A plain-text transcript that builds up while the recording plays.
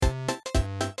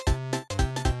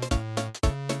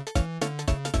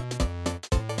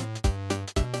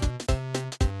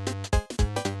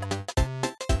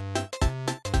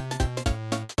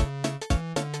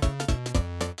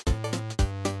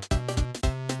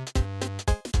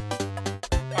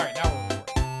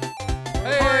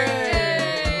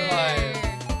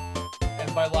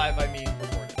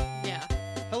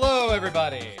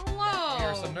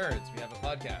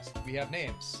we have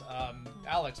names.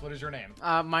 Alex, what is your name?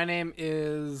 My name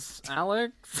is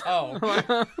Alex.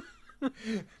 Oh.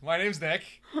 My name's Nick.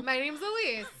 My name's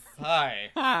Elise. Hi.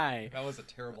 Hi. That was a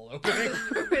terrible opening.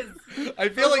 It I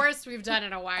was feel the like worst we've done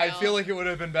in a while. I feel like it would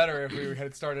have been better if we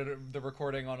had started the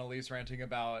recording on Elise ranting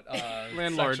about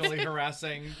Landlords. sexually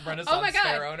harassing Renaissance my God.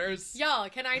 fair owners. Y'all,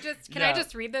 can I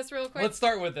just read this real quick? Let's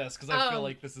start with this because I feel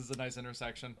like this is a nice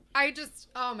intersection.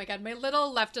 Oh my God, my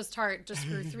little leftist heart just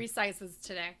grew 3 sizes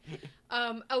today.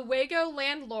 A Wago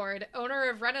landlord,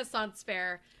 owner of Renaissance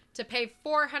Fair, to pay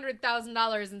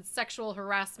 $400,000 in sexual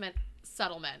harassment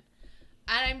settlement.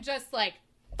 And I'm just like,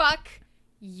 fuck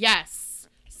yes.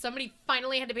 Somebody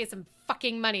finally had to pay some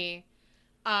fucking money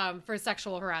for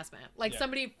sexual harassment. Like,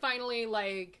 somebody finally,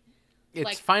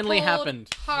 It's finally pulled happened.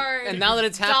 Hard And now that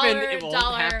it's happened, it won't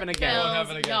dollar happen again. It won't bills.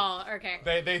 happen again. Y'all,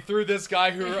 okay. They threw this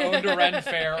guy who owned a Ren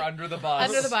fair under the bus.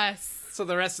 Under the bus. So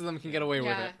the rest of them can get away with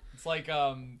Yeah. it.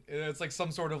 It's like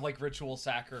some sort of like ritual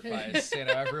sacrifice. You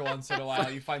know, every once in a while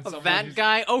you find someone That who's-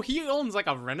 guy, oh, he owns like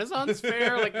a Renaissance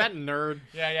fair? Like that nerd.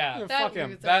 Yeah. Fuck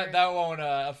him. loser. That won't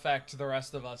affect the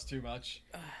rest of us too much.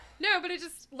 No, but it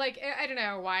just, like, I don't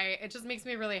know why. It just makes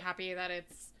me really happy that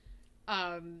it's,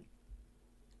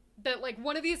 that, like,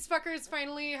 one of these fuckers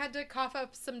finally had to cough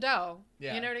up some dough.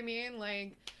 Yeah. You know what I mean?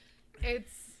 Like, it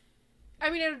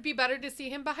would be better to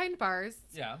see him behind bars.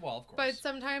 Yeah, well, of course. But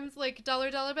sometimes, like, dollar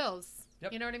bills.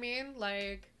 Yep. You know what I mean?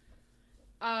 Like,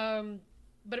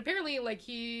 but apparently, like,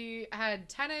 he had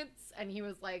tenants and he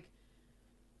was, like,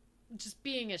 just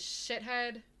being a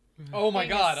shithead. Oh my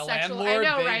being a God, a sexual- landlord I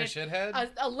know, being right? a shithead?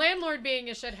 A landlord being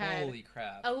a shithead. Holy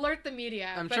crap. Alert the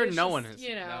media. I'm but sure it's no just, one has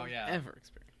you know. No, yeah. ever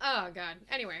experienced. Oh God.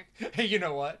 Anyway. Hey, you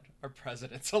know what? Our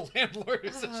president's a landlord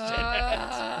who's a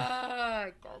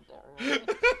shithead.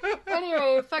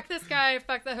 Anyway, fuck this guy.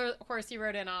 Fuck the horse he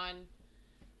rode in on,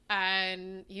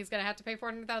 and he's gonna have to pay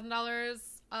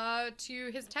 $400,000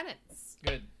 to his tenants.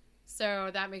 Good. So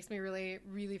that makes me really,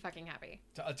 really fucking happy.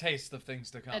 A taste of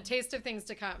things to come. A taste of things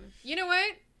to come. You know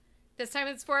what? This time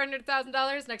it's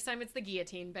 $400,000. Next time it's the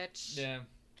guillotine, bitch. Yeah.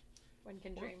 One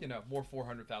can dream. You know, more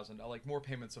 $400,000, like more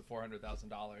payments of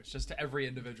 $400,000 just to every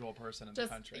individual person in the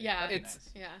country. Yeah. That'd be It's-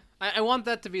 nice. Yeah. I want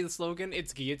that to be the slogan.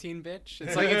 It's guillotine, bitch.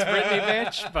 It's like it's Britney,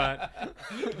 bitch, but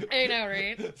I know,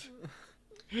 right?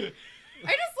 I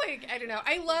just I don't know.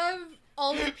 I love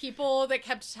all the people that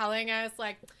kept telling us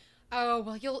like, oh,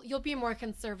 well, you'll be more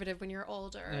conservative when you're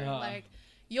older. Yeah. Like,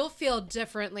 you'll feel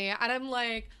differently. And I'm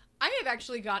like, I have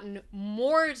actually gotten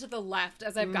more to the left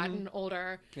as I've gotten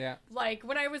older. yeah. Like,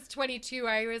 when I was 22,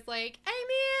 I was like, I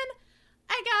mean,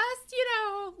 I guess, you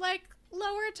know, like,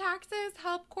 lower taxes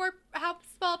help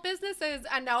small businesses.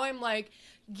 And now I'm like,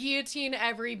 guillotine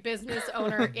every business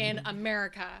owner in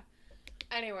America.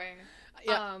 Anyway.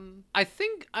 Yeah. I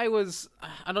think I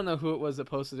don't know who it was that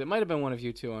posted it. It might have been one of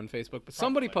you two on Facebook, but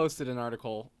somebody posted an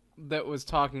article that was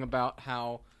talking about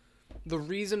how the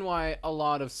reason why a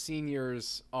lot of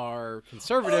seniors are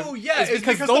conservative is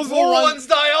because those the poor little ones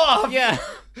die off. Yeah.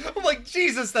 I'm like,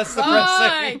 Jesus, that's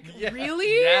depressing. Fuck, Yeah.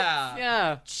 really? Yeah.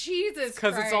 Yeah. Jesus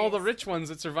Because it's all the Christ. rich ones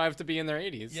that survive to be in their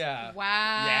 80s. Yeah.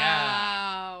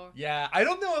 Wow. Yeah. I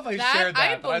don't know if I shared I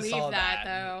that, but I believe saw that,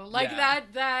 though. Like, Yeah.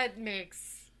 that makes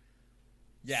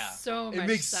Yeah. so much It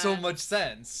makes so sense. much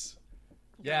sense.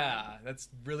 Yeah. That's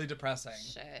really depressing.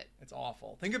 Shit. It's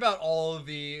awful. Think about all of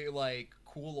the, like,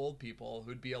 cool old people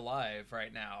who'd be alive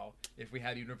right now if we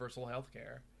had universal health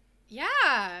care.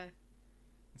 Yeah.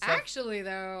 Actually,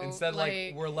 though. Instead,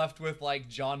 like, we're left with, like,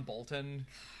 John Bolton.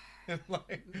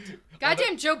 Like,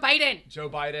 Goddamn Joe Biden. Joe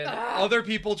Biden. Other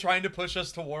people trying to push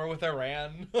us to war with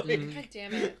Iran. Like, God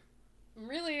damn it. I'm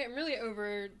really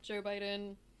over Joe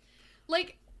Biden.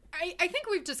 Like, I think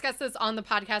we've discussed this on the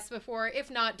podcast before, if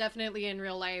not definitely in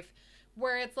real life,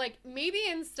 where it's like, maybe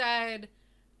instead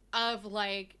of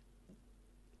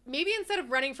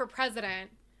running for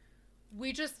president,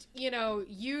 we just,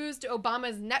 used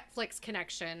Obama's Netflix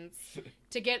connections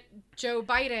to get Joe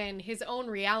Biden his own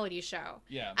reality show.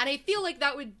 Yeah. And I feel like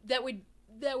that would That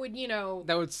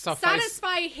would suffice.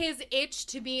 satisfy his itch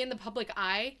to be in the public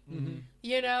eye, Mm-hmm.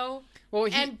 Well,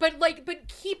 but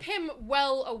keep him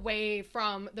well away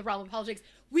from the realm of politics.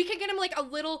 We could get him like a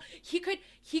little. He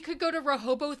could go to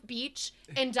Rehoboth Beach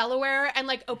in Delaware and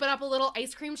like open up a little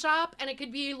ice cream shop, and it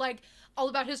could be like all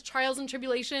about his trials and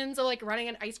tribulations of like running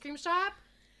an ice cream shop.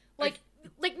 Like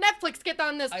Netflix, get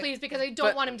on this, please, because I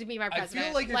don't want him to be my I president.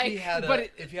 feel like if he had but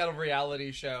if he had a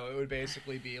reality show, it would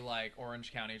basically be like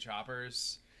Orange County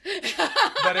Choppers.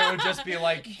 But it would just be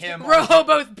like him.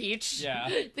 Rehoboth Beach. Yeah.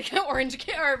 Orange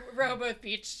or Rehoboth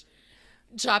Beach.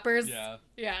 choppers. Yeah.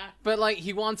 Yeah. But like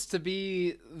he wants to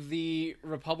be the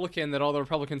Republican that all the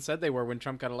Republicans said they were when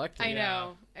Trump got elected. I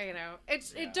Yeah. know.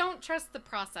 It's Yeah. it don't trust the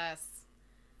process.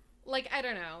 Like, I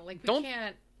don't know. Like, we Don't-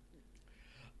 can't.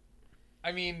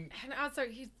 I mean, And also,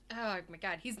 oh my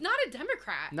god, he's not a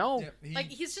Democrat. No. yeah, Like,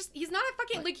 he's not a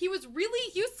fucking, like, he was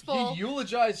really useful. he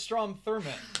eulogized Strom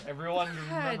Thurmond. Everyone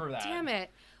remember God that. damn it.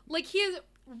 Like, he is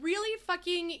really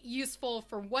fucking useful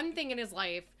for one thing in his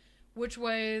life, which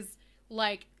was,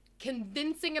 like,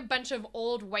 convincing a bunch of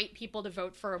old white people to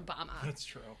vote for Obama. That's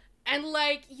true. And,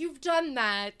 like, you've done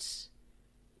that.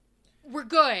 We're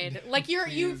good. Like, you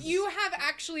Please. have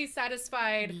actually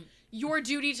satisfied your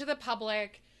duty to the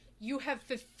public. You have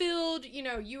fulfilled, you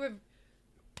have,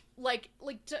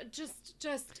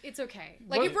 just, it's okay.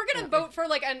 Like, What- if we're gonna vote for,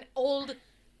 like, an old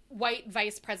white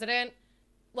vice president,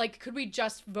 like, could we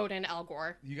just vote in Al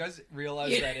Gore? You guys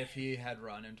realize that if he had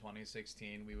run in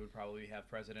 2016, we would probably have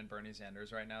President Bernie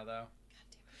Sanders right now, though?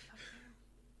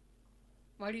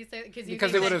 Why do you say that?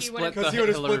 Because they would've split Because the he would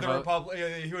have Hillary split the vote.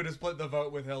 Republic. He would have split the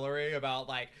vote with Hillary about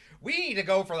like we need to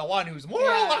go for the one who's more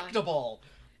Yeah. electable.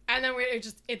 And then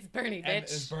it's Bernie, And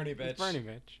bitch. it's Bernie, bitch. It's Bernie,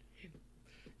 bitch.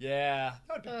 Yeah,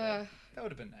 that would be Ugh. good. That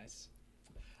would have been nice.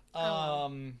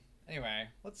 Oh. Anyway,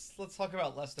 let's talk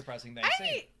about less depressing things.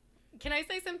 Can I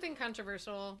say something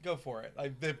controversial? Go for it.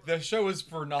 Like the show is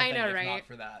for nothing know, if right? not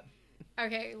for that.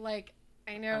 Okay, like,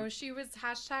 I know she was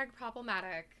hashtag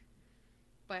problematic,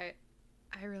 but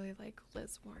I really like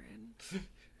Liz Warren.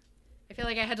 I feel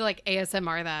like I had to, like,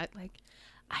 ASMR that. Like,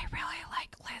 I really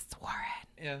like Liz Warren.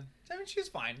 Yeah, I mean she's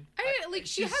fine. Like,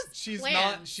 she has she's plans.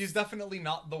 not. She's definitely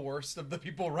not the worst of the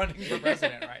people running for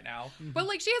president right now. But,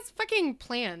 like, she has fucking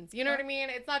plans. You know what I mean?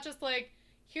 It's not just, like,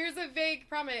 here's a vague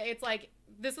promise. It's like,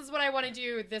 this is what I want to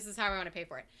do. This is how I want to pay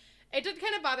for it. It did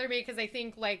kind of bother me because I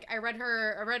think, like, I read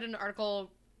an article,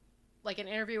 like, an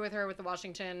interview with her with the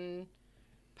Washington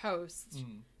Post.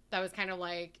 Mm. That was kind of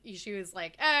like, she was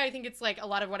like, I think it's like a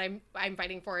lot of what I'm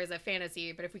fighting for is a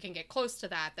fantasy, but if we can get close to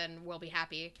that, then we'll be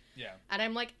happy. Yeah. And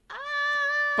I'm like,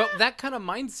 But that kind of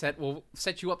mindset will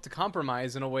set you up to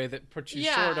compromise in a way that puts you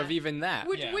Yeah. short of even that.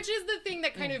 which Yeah. which is the thing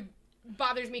that kind of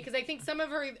bothers me, because I think some of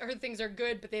her things are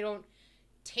good, but they don't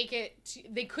take it,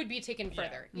 they could be taken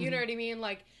further. Yeah. You know what I mean?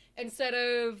 Like, instead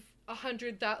of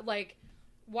 100,000, like,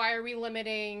 why are we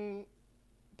limiting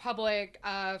public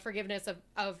forgiveness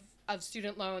of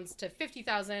student loans to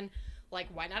 50,000? Like,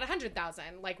 why not 100,000?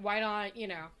 Like, why not,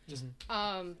 Just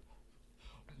um,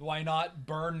 why not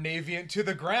burn Navient to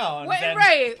the ground Wait, and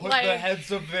right, put like- the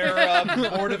heads of their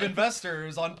board of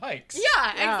investors on pikes?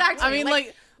 yeah, exactly. I mean,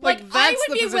 like I that's would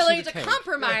the be position willing to to take.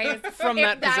 compromise From if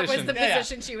that that was position. the Yeah, yeah.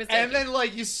 position she was taking. And then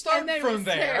like you start And then from we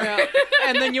there. stare. Yeah.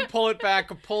 And then you pull it back,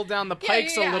 pull down the Yeah,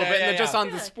 pikes yeah, a little yeah. bit, and Yeah, they're just yeah. on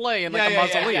Yeah. display in like a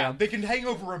mausoleum. They can hang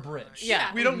over a bridge.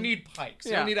 Yeah. We don't need pikes.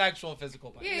 We Yeah. don't need actual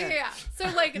physical pikes. Yeah. So,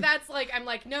 like, that's like, I'm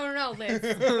like, no, Liz,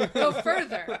 go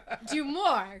further, do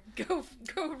more, go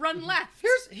run left.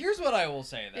 Here's what I will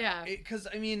say though. Yeah. Because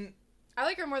I mean, I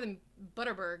like her more than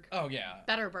Butterberg. oh yeah.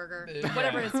 Betterburger, Yeah.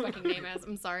 whatever his fucking name is.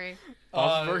 I'm sorry.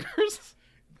 Boss burgers.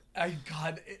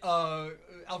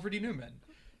 Alfred E. Newman.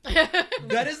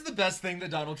 That is the best thing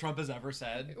that Donald Trump has ever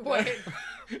said. What?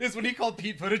 Is when he called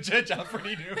Pete Buttigieg Alfred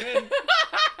E. Newman.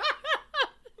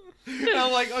 And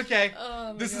I'm like, okay,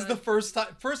 Oh, my this is God.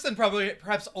 the first and probably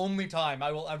perhaps only time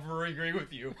I will ever agree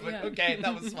with you. But Yeah. okay,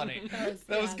 that was funny.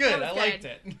 That was good. good. I liked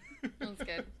it. That was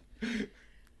good.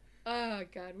 Oh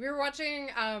god, we were watching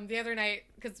the other night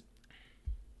because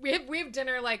we have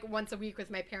dinner like once a week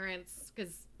with my parents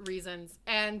because reasons,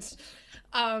 and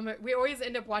we always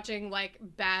end up watching like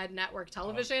bad network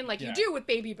television, like yeah. you do with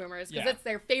baby boomers, because Yeah. it's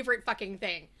their favorite fucking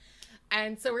thing.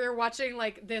 And so we were watching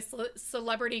like this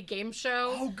celebrity game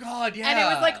show. Oh God, yeah. And it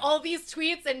was like all these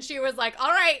tweets, and she was like,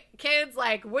 "All right, kids,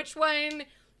 like which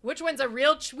one's a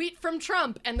real tweet from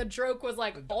Trump?" And the joke was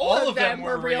like, all of them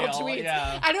were real tweets.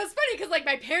 yeah. And it was funny because like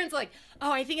my parents were like,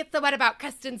 "Oh, I think it's the one about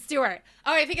Kristen Stewart.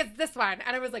 Oh, I think it's this one."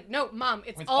 And I was like, "No, Mom,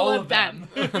 it's all of them."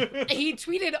 And he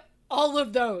tweeted all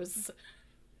of those.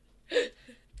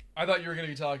 I thought you were going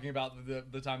to be talking about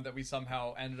the time that we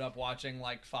somehow ended up watching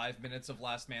like 5 minutes of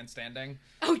Last Man Standing.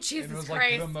 Oh, It Jesus was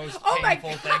Christ. like the most Oh my painful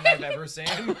God. thing I've ever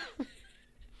seen.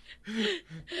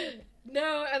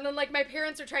 No, and then like my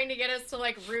parents are trying to get us to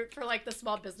like root for like the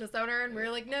small business owner, and we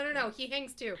were like, no, he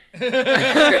hangs too.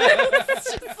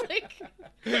 It's just like,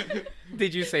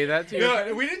 Did you say that to your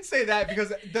No, we didn't say that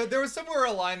because there was somewhere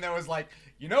a line that was like,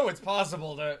 it's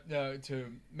possible to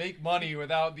make money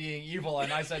without being evil,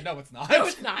 and I said, no, it's not. no,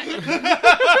 it's not.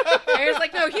 I was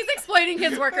like, no, he's exploiting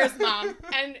his workers, Mom.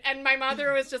 And my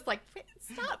mother was just like, wait,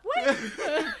 stop, what?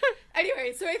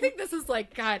 Anyway, so I think this is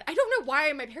like, God, I don't know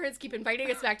why my parents keep inviting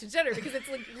us back to dinner because it's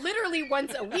like literally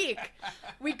once a week.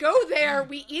 We go there,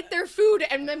 we eat their food,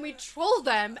 and then we troll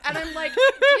them. And I'm like,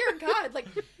 dear God, like,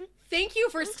 thank you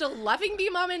for still loving me,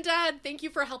 Mom and Dad. Thank you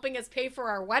for helping us pay for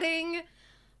our wedding.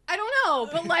 I don't know,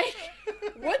 but like,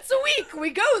 once a week we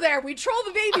go there, we troll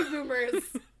the baby boomers.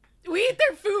 We eat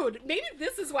their food. Maybe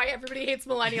this is why everybody hates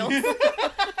millennials.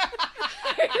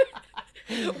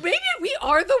 Maybe we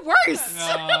are the worst.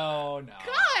 No.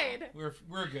 God.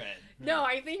 We're good. No,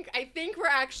 I think we're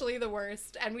actually the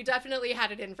worst, and we definitely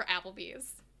had it in for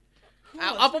Applebee's.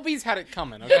 Applebee's had it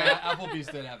coming, okay? Yeah, Applebee's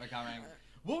did have it coming.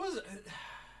 What was it?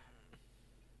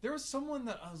 There was someone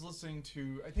that I was listening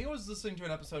to. I think I was listening to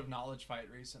an episode of Knowledge Fight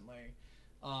recently,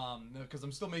 because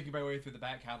I'm still making my way through the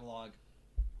back catalog,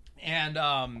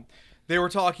 and they were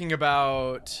talking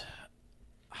about.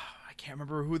 I can't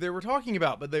remember who they were talking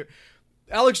about, but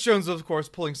Alex Jones was, of course,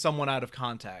 pulling someone out of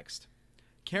context.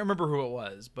 Can't remember who it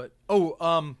was, but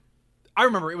I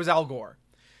remember it was Al Gore,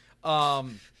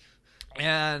 and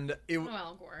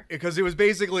Al Gore, because it was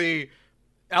basically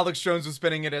Alex Jones was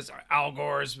spinning it as Al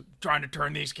Gore's trying to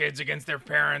turn these kids against their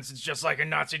parents. It's just like in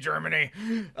Nazi Germany,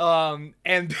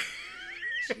 and.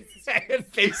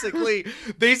 And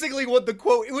basically what the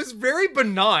quote, it was very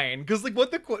benign because like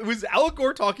what the quote, it was Al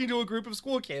Gore talking to a group of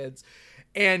school kids,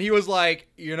 and he was like,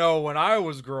 when I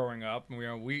was growing up,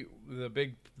 the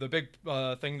big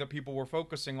thing that people were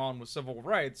focusing on was civil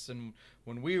rights, and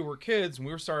when we were kids and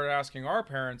we started asking our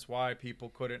parents why people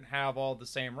couldn't have all the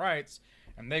same rights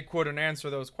and they couldn't answer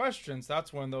those questions,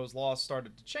 that's when those laws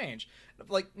started to change.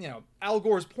 Like, Al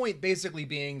Gore's point basically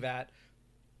being that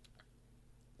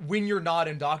when you're not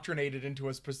indoctrinated into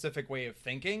a specific way of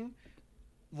thinking,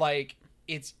 like,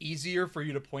 it's easier for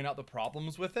you to point out the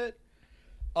problems with it.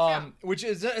 Which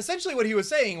is essentially what he was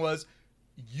saying was,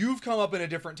 you've come up in a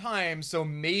different time, so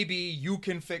maybe you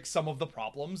can fix some of the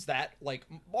problems that, like,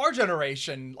 our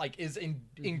generation, like, is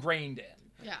ingrained in.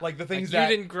 Yeah. Like, the things like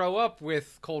you didn't grow up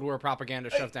with Cold War propaganda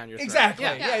shoved down your throat. Exactly.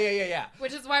 Yeah.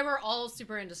 Which is why we're all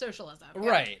super into socialism.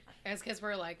 Right. It's because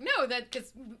we're like, no,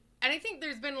 and I think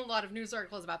there's been a lot of news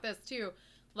articles about this too.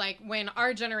 Like when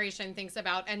our generation thinks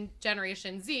about, and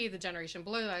Generation Z, the generation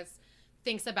below us,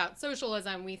 thinks about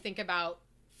socialism, we think about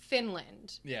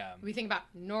Finland. Yeah. We think about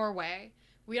Norway.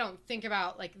 We don't think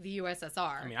about like the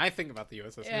USSR. I mean, I think about the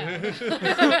USSR.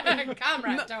 Yeah.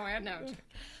 Comrade, don't I? No.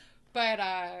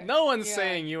 But no one's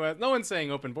saying U.S. No one's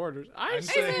saying open borders. I'm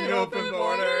saying open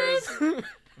borders.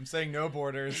 I'm saying no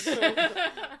borders.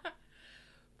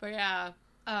 But yeah,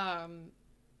 I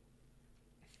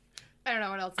don't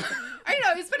know what else. I don't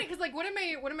know. It's funny because like one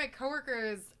of my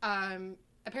coworkers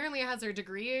apparently has her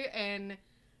degree in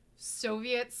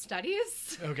Soviet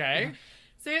studies. Okay.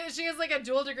 So she has like a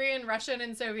dual degree in Russian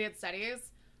and Soviet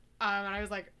studies. And I was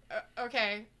like,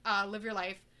 okay, live your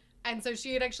life. And so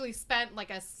she had actually spent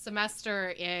like a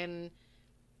semester in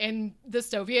the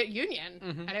Soviet Union.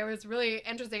 Mm-hmm. And it was really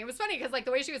interesting. It was funny because like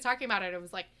the way she was talking about it, it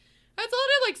was like, it's a lot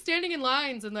of like standing in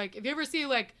lines. And like, if you ever see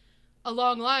like a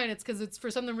long line, it's because it's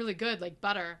for something really good, like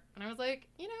butter. And I was like,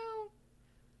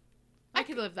 I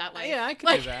could live that life. Yeah, I could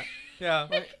like, do that. Yeah.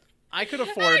 Like, I could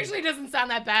afford. That actually doesn't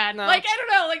sound that bad. No. Like, I don't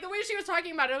know. Like the way she was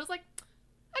talking about it, I was like,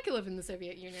 I could live in the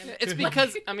Soviet Union. It's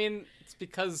because it's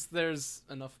because there's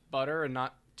enough butter and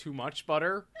not too much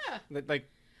butter. Yeah. That like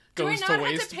Do I goes not to have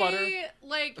waste to butter. pay,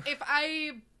 like,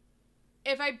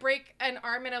 if I break an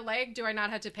arm and a leg, do I not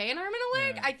have to pay an arm and a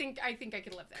leg? Yeah. I think I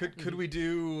could live there. Could we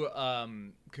do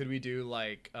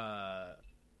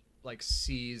like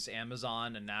seize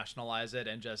Amazon and nationalize it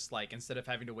and just like instead of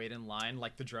having to wait in line,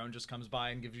 like the drone just comes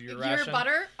by and gives you your ration? Your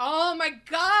butter? Oh my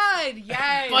god!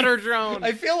 Yes. Butter drone.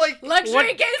 I feel like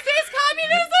Luxury gangsters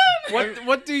communism.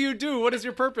 What do you do? What is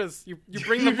your purpose? You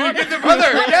bring the butter. the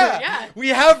butter. Yeah. Yeah. We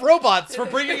have robots for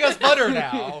bringing us butter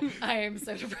now. I am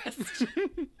so depressed.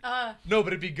 No, but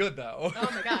it'd be good though. Oh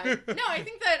my god. No, I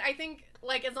think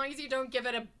like as long as you don't give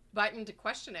it a button to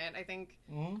question it, I think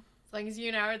Mm-hmm. as long as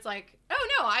it's like, oh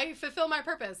no, I fulfill my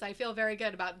purpose. I feel very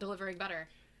good about delivering butter.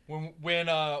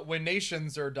 When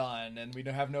nations are done and we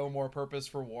don't have no more purpose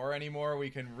for war anymore, we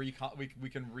can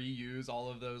reuse all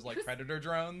of those like predator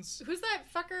drones. Who's that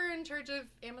fucker in charge of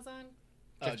Amazon?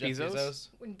 Jeff Bezos?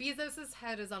 When Bezos'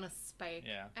 head is on a spike.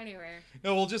 Yeah. Anyway.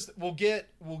 No, we'll get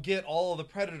all of the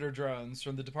predator drones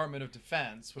from the Department of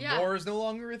Defense when war is no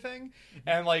longer a thing,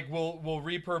 and like we'll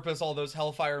repurpose all those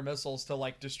Hellfire missiles to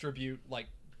like distribute like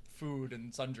food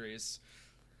and sundries.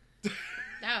 No,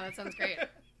 that sounds great.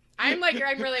 I'm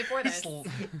really for this.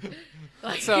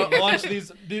 So launch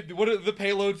these. The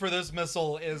payload for this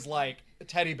missile is like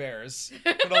teddy bears.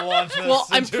 Gonna launch this Well,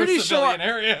 I'm into pretty a civilian sure-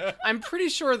 area. I'm pretty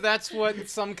sure that's what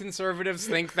some conservatives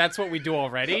think. That's what we do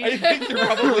already. I think you're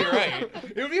probably right.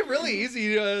 It would be really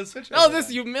easy to switch. Oh, over this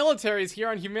then. military is here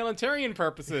on humanitarian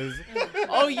purposes.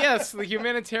 Oh yes, the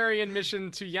humanitarian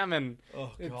mission to Yemen.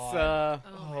 Oh It's god.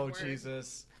 my Oh word.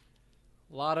 Jesus.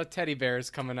 a lot of teddy bears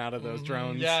coming out of those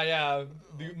drones. Yeah.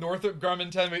 The Northrop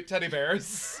Grumman teddy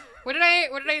bears. What did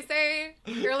I say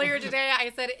earlier today?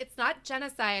 I said it's not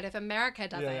genocide if America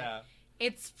does it. Yeah.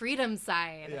 It's freedom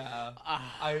side. Yeah.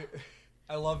 Ah.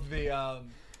 I love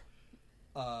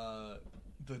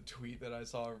the tweet that I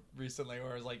saw recently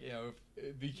where it was like,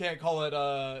 if you can't call it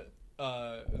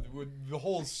the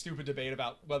whole stupid debate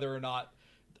about whether or not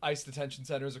ICE detention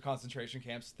centers or concentration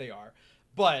camps, they are.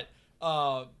 But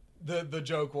the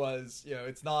joke was,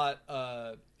 it's not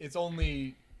it's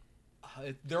only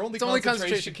they're only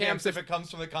concentration camps if it comes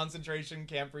from the concentration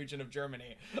camp region of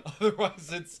Germany.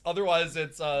 Otherwise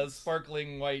it's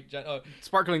sparkling white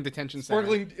Sparkling detention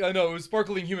center. it was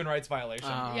sparkling human rights violation.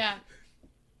 Yeah.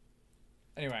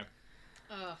 Anyway,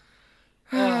 Ugh.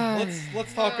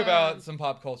 let's talk about some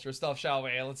pop culture stuff, shall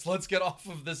we? Let's get off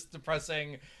of this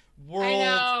depressing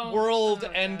know.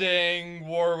 world-ending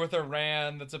war with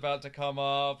Iran that's about to come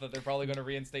up that they're probably going to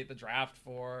reinstate the draft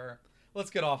for. Let's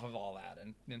get off of all that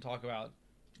and talk about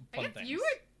I fun guess things.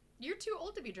 you're too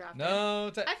old to be drafted.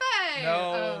 No, High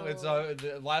five. it's Oh.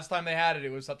 the last time they had it, it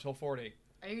was up till 40.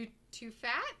 Are you too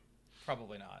fat?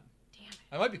 Probably not. Damn it.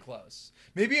 I might be close.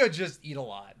 Maybe I just eat a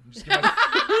lot.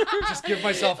 Just give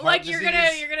myself heart like disease.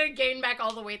 you're gonna gain back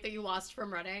all the weight that you lost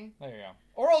from running. There you go.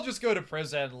 Or I'll just go to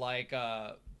prison like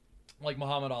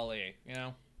Muhammad Ali, you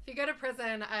know? If you go to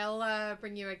prison, I'll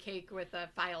bring you a cake with a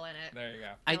file in it. There you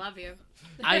go. I love you.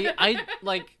 I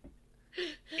like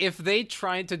if they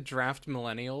tried to draft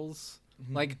millennials,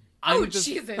 like Oh I'm just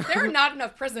Jesus! There are not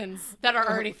enough prisons that are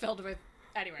already filled with.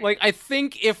 Anyway, like I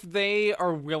think if they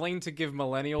are willing to give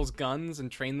millennials guns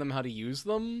and train them how to use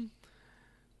them,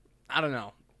 I don't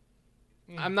know.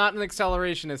 I'm not an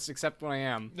accelerationist except when I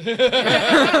am.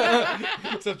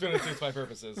 Except when it suits my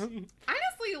purposes.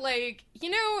 honestly, like,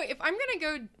 if I'm gonna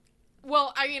go,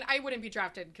 well, I mean, I wouldn't be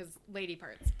drafted because lady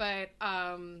parts, but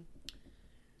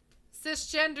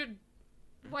cisgendered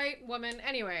white woman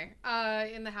anyway,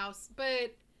 in the house.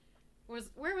 But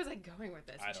where was I going with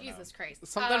this? I don't Jesus Christ!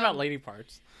 Something about lady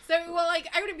parts. So, well, like,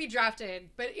 I wouldn't be drafted,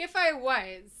 but if I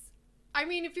was, I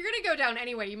mean, if you're gonna go down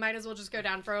anyway, you might as well just go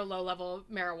down for a low-level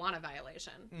marijuana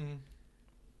violation,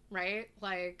 right?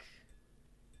 Like,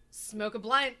 smoke a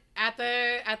blunt at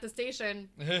the station.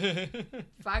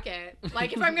 Fuck it.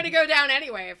 Like, if I'm gonna go down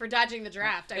anyway, if we're dodging the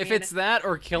draft, If it's that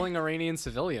or killing Iranian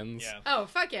civilians. Yeah. oh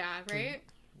fuck yeah, right?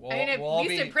 We'll, I mean, at we'll all least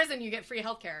be, in prison you get free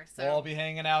healthcare. So we'll all be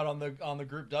hanging out on the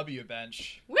Group W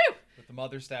bench woo. with the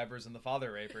mother stabbers and the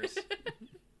father rapers.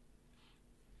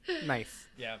 Nice.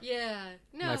 Yeah. Yeah.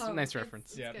 No. Nice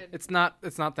reference. It's Yeah. good. It's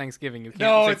not Thanksgiving. You can't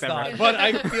No, take it's that not. reference. But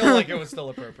I feel like it was still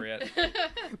appropriate.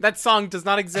 That song does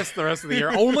not exist the rest of the year.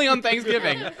 Only on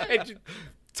Thanksgiving. It just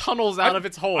tunnels out of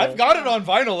its hole. I've got it on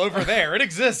vinyl over there. It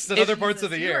exists in other parts of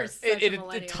the Jesus, you year. are such a It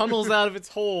millennial. tunnels out of its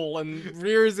hole and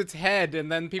rears its head,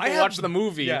 and then people I have watch the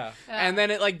movie. Yeah. And then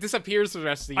it like disappears for the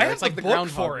rest of the year. I have it's like the the book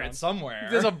groundhog for Man. it somewhere.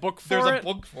 There's a book for There's it? a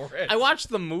book for it. I watched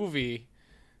the movie.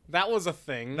 That was a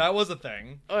thing. That was a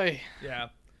thing. Oy. Yeah.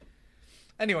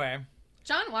 Anyway.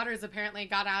 John Waters apparently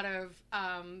got out of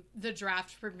the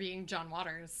draft for being John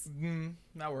Waters.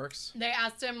 That works. They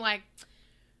asked him, like,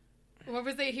 what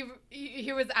was it?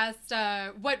 He was asked,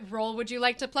 what role would you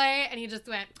like to play? And he just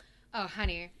went, oh,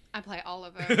 honey, I play all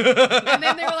of them. And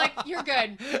then they were like, you're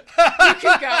good. You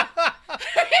can go.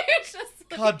 It's just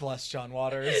like, God bless John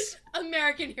Waters.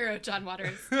 American hero John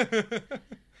Waters.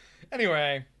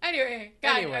 Anyway.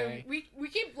 God, Anyway. we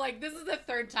keep, like, this is the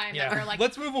third time Yeah. that we're like,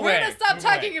 Let's move we're away. going to stop Move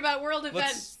talking away. about world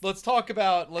events. Let's talk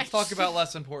about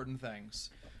less important things.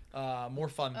 More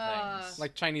fun things.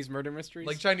 Like Chinese murder mysteries.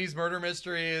 Like Chinese murder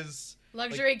mysteries.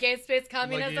 Luxury, gay space, Like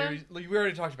communism. we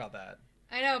already talked about that.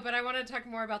 I know, but I want to talk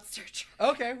more about Star Trek.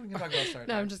 Okay, we can talk about Star Trek.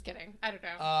 No, I'm just kidding. I don't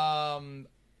know.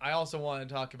 I also want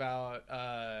to talk about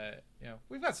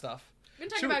we've got stuff. we can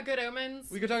talk should we- about Good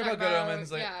Omens. We could talk about Good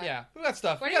Omens. Like, yeah, we've got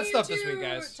stuff. Why We got don't stuff you this week, two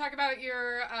guys. talk about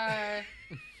your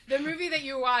the movie that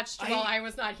you watched while I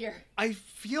was not here? I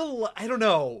feel I don't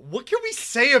know. What can we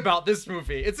say about this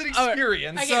movie? It's an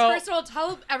experience. Okay, So first of all,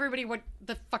 tell everybody what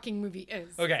the fucking movie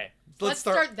is. okay, Let's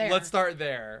start there. Let's start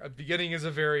there. A beginning is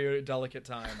a very delicate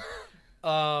time.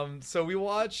 So we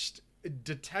watched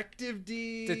Detective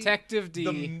D. Detective D.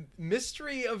 The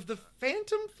Mystery of the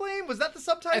Phantom Flame. Was that the I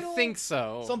subtitle? think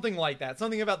so. Something like that.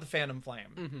 Something about the Phantom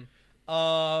Flame.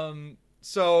 Mhm.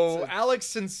 So, Alex,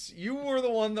 since you were the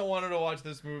one that wanted to watch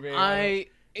this movie, I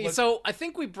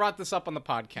think we brought this up on the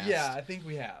podcast. Yeah, I think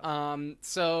we have.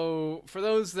 So for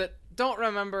those that don't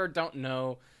remember, don't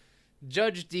know,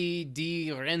 Judge Di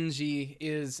Renji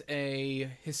is a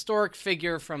historic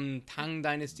figure from Tang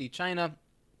Dynasty, China,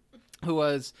 who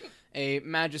was a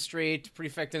magistrate,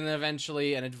 prefect, and then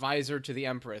eventually an advisor to the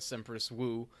Empress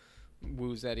Wu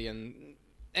Zetian.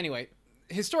 Anyway,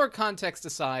 historic context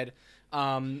aside,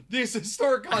 this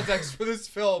historic context for this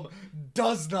film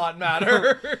does not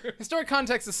matter. Historic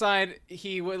context aside,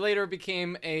 he later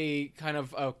became a kind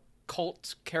of a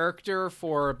cult character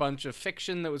for a bunch of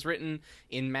fiction that was written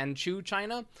in Manchu,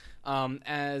 China,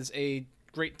 as a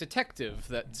great detective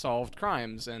that solved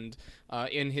crimes, and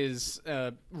in his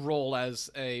role as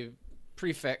a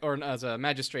prefect or as a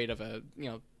magistrate of a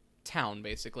town,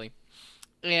 basically.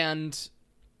 And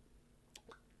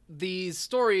these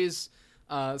stories,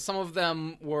 some of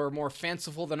them were more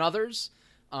fanciful than others,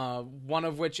 one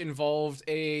of which involved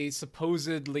a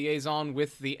supposed liaison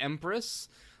with the Empress.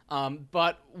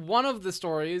 But one of the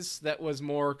stories that was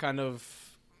more kind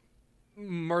of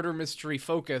murder mystery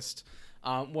focused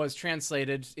was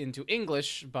translated into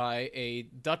English by a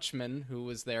Dutchman who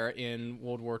was there in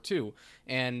World War II.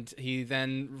 And he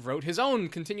then wrote his own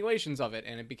continuations of it,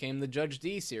 and it became the Judge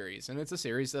Dee series. And it's a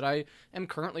series that I am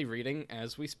currently reading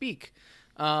as we speak.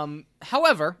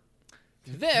 However,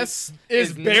 this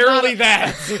is barely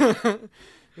that.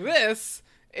 This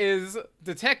is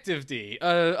Detective Dee,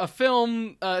 a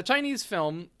film, a Chinese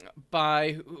film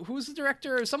by who's the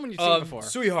director? Someone you've seen before.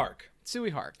 Tsui Hark.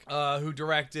 Tsui Hark, who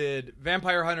directed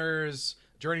Vampire Hunters,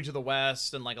 Journey to the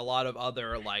West, and like a lot of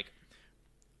other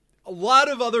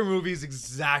movies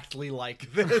exactly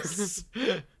like this.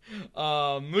 Which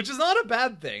is not a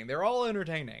bad thing. They're all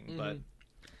entertaining, but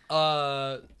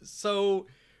so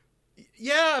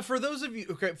yeah, for those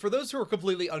who are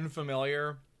completely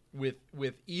unfamiliar with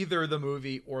either the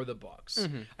movie or the books,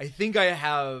 I think I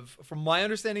have, from my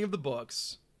understanding of the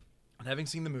books and having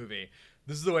seen the movie,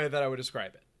 this is the way that I would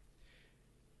describe it.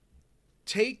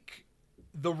 Take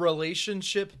the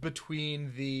relationship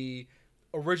between the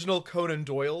original Conan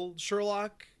Doyle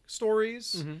Sherlock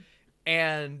stories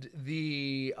and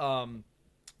the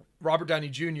Robert Downey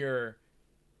Jr.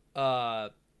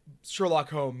 Sherlock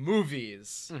Holmes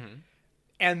movies,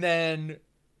 and then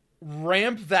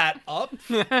ramp that up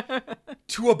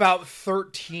to about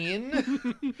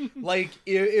 13. Like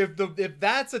if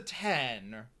that's a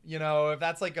 10, if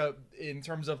that's like in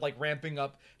terms of like ramping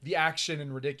up the action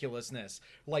and ridiculousness,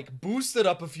 like boost it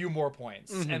up a few more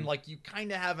points, and like you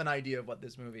kind of have an idea of what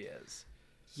this movie is.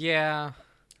 Yeah,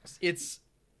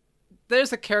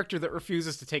 there's a character that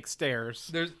refuses to take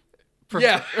stairs.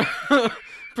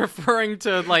 Preferring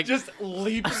to like just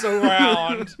leaps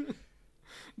around.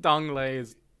 Dong Lei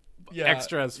is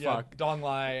extra as fuck. Dong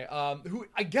Lai, who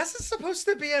I guess is supposed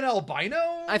to be an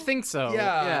albino. I think so.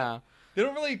 Yeah. They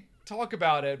don't really talk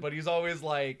about it, but he's always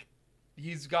like,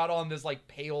 he's got on this like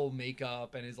pale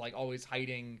makeup and is like always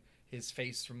hiding his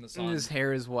face from the sun. And his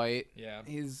hair is white.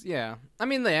 Yeah. I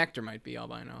mean, the actor might be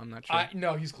albino. I'm not sure.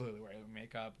 No, he's clearly wearing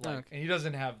makeup. And he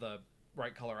doesn't have the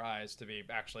right color eyes to be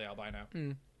actually albino.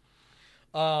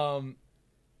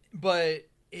 But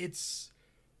it's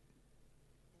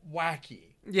wacky.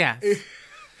 Yes.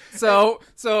 So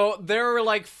there were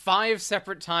like 5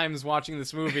 separate times watching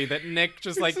this movie that Nick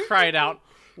just like cried out,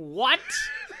 "What?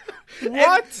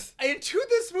 What?" And to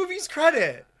this movie's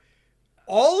credit,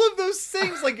 all of those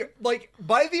things, like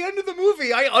by the end of the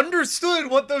movie, I understood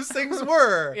what those things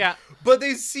were. Yeah. But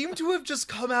they seem to have just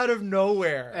come out of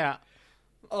nowhere. Yeah.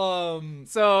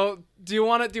 So do you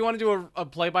want to do a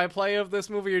play-by-play of this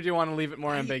movie, or do you want to leave it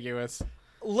more ambiguous?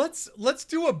 Let's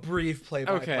do a brief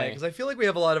play-by-play, because I feel like we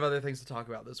have a lot of other things to talk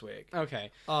about this week.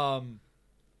 Okay. Do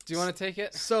you want to take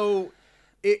it? So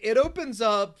it opens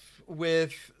up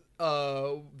with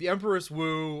the Empress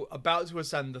Wu about to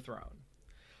ascend the throne.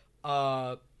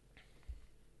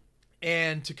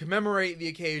 And to commemorate the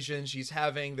occasion, she's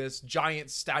having this giant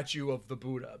statue of the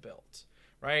Buddha built,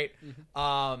 right?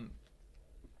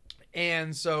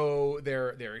 And so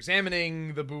they're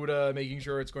examining the Buddha, making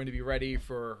sure it's going to be ready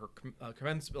for her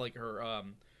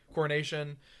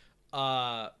coronation.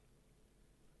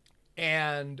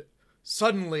 And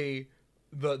suddenly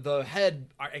the head,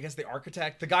 I guess the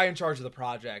architect, the guy in charge of the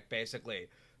project, basically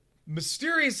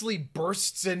mysteriously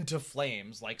bursts into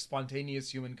flames, like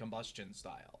spontaneous human combustion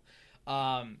style,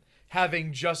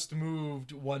 having just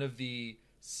moved one of the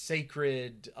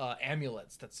sacred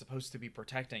amulets that's supposed to be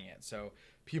protecting it. So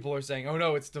people are saying, "Oh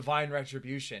no, it's divine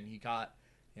retribution. He got,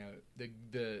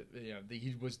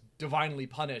 he was divinely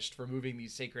punished for moving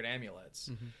these sacred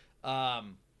amulets."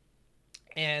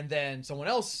 And then someone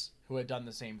else who had done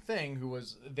the same thing, who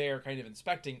was there kind of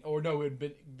inspecting, or no, who had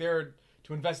been there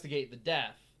to investigate the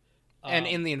death. And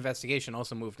in the investigation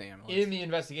also moved the amulet. In the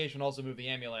investigation also moved the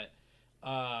amulet.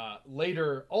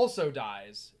 Later also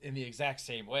dies in the exact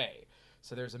same way.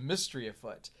 So there's a mystery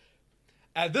afoot.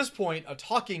 At this point, a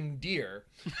talking deer,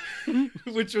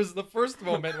 which was the first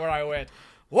moment where I went,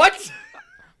 what?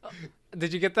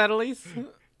 Did you get that, Elise?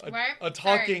 A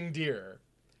talking deer.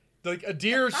 Like a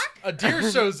deer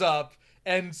shows up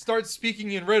and starts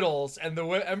speaking in riddles, and the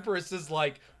Empress is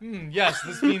like, yes,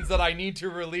 this means that I need to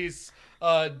release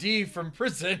D from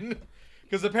prison.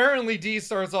 Because apparently D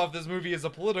starts off this movie as a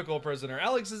political prisoner.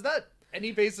 Alex, is that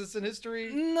any basis in history?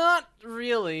 Not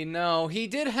really, no. He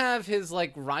did have his,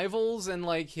 like, rivals and,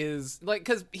 like, his... Like,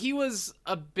 because he was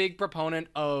a big proponent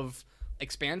of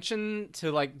expansion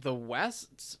to, like, the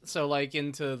west. So, like,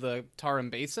 into the Tarim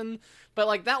Basin. But,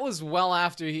 like, that was well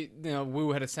after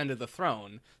Wu had ascended the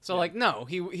throne. So, like, no.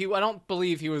 He I don't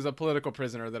believe he was a political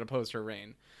prisoner that opposed her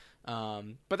reign.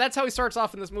 But that's how he starts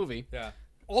off in this movie. Yeah.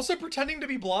 Also pretending to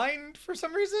be blind for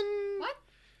some reason? What?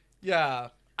 Yeah.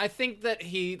 I think that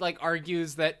he, like,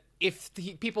 argues that if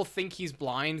people think he's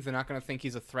blind, they're not going to think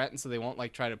he's a threat, and so they won't,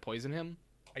 like, try to poison him.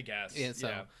 I guess. Yeah, so.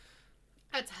 Yeah.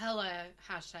 That's hella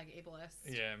 #ableist.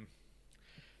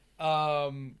 Yeah.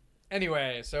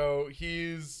 Anyway, so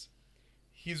he's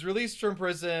released from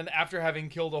prison after having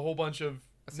killed a whole bunch of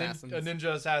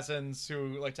ninja assassins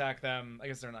who attack them. I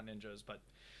guess they're not ninjas, but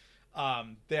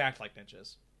they act like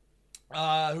ninjas.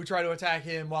 Who try to attack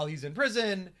him while he's in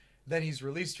prison. Then he's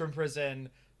released from prison.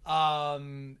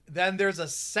 Then there's a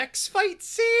sex fight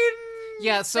scene.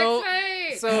 Yeah, so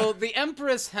Sex fight! so the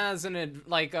Empress has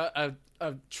a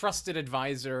trusted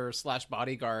advisor /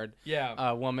 bodyguard,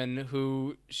 woman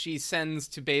who she sends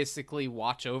to basically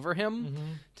watch over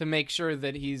him to make sure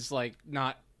that he's, like,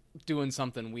 not doing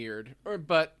something weird.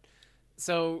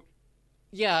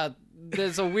 Yeah,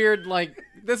 there's a weird, like,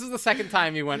 this is the second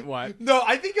time you went, what? No,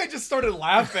 I think I just started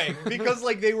laughing because,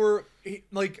 like,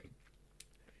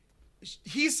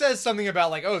 he says something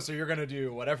about, like, oh, so you're going to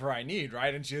do whatever I need,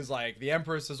 right? And she's like, the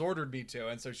Empress has ordered me to.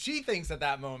 And so she thinks at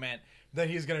that moment that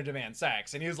he's going to demand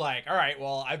sex. And he's like, all right,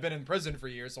 well, I've been in prison for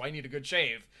years, so I need a good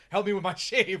shave. Help me with my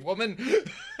shave, woman.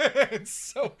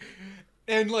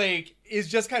 And, like, is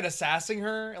just kind of sassing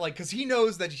her, like, because he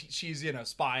knows that she's,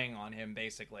 spying on him,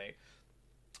 basically.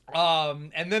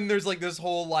 And then there's, like, this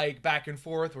whole, like, back and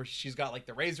forth where she's got, like,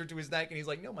 the razor to his neck, and he's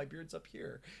like, no, my beard's up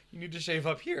here. You need to shave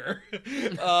up here.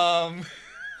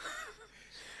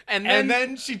 And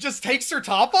then she just takes her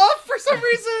top off for some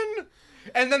reason.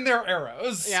 And then there are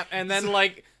arrows. Yeah, and then,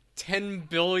 like, 10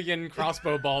 billion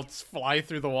crossbow bolts fly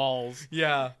through the walls.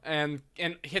 Yeah. And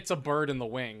hits a bird in the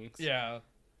wings. Yeah.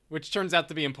 Which turns out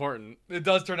to be important. It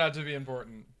does turn out to be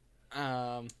important.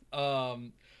 Let's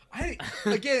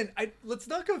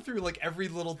not go through, like, every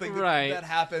little thing that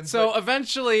happens. So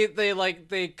eventually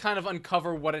they kind of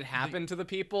uncover what had happened to the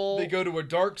people. They go to a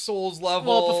Dark Souls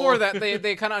level. Well, before that,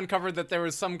 they kind of uncovered that there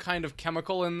was some kind of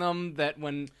chemical in them that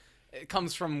when it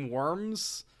comes from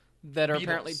worms that are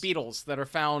apparently beetles that are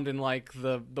found in, like,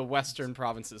 the western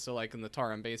provinces, so, like, in the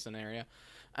Tarim Basin area.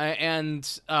 And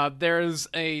there's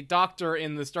a doctor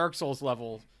in this Dark Souls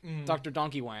level, Dr.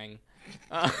 Donkey Wang,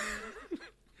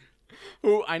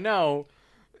 who I know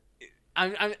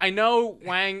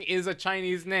Wang is a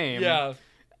Chinese name. Yeah.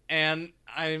 And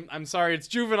I'm sorry, it's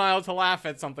juvenile to laugh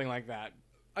at something like that.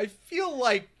 I feel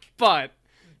like... But...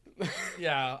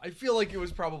 yeah, I feel like it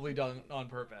was probably done on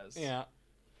purpose. Yeah.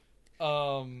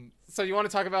 So you want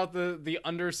to talk about the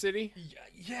Undercity?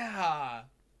 Yeah.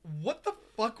 What the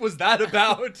fuck was that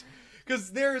about?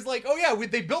 Because there's like, oh yeah,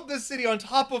 they built this city on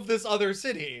top of this other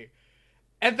city.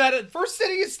 And that first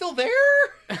city is still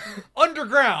there?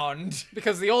 Underground.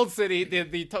 Because the old city,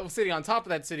 the city on top of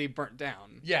that city burnt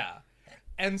down. Yeah.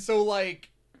 And so, like,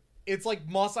 it's like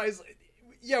Mos Eisley.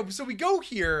 Yeah, so we go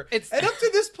here. And up to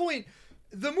this point,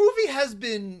 the movie has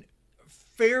been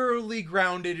fairly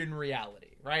grounded in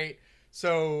reality, right?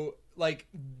 So, like,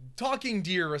 talking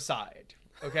deer aside,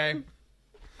 okay?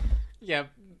 Yeah,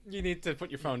 you need to put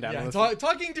your phone down. Yeah,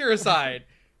 talking deer aside,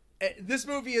 this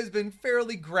movie has been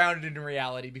fairly grounded in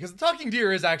reality because the talking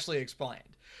deer is actually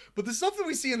explained. But the stuff that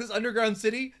we see in this underground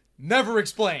city, never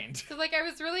explained. So, like, I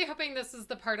was really hoping this is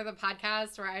the part of the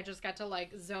podcast where I just got to,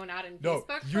 like, zone out in No,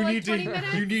 Facebook you for, like, need 20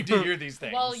 minutes. You need to hear these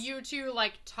things. While you two,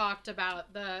 like, talked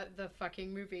about the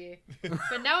fucking movie.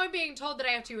 But now I'm being told that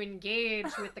I have to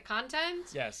engage with the content.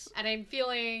 Yes. And I'm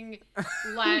feeling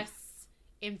less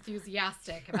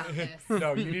enthusiastic about this.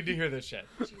 No, you need to hear this shit.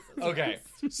 Jesus Okay,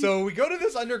 Christ. so we go to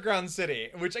this underground city,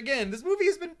 which, again, this movie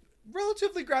has been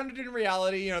relatively grounded in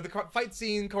reality. You know, the fight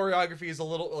scene choreography is a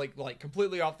little like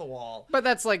completely off the wall. But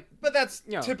that's like, But that's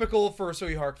you know. typical for a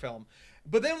Sui Hark film.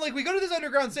 But then like we go to this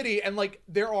underground city and like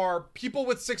there are people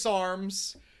with 6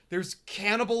 arms. There's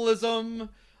cannibalism.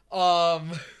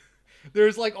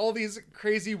 There's like all these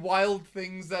crazy wild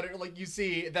things that are like you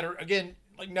see that are again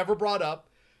like never brought up.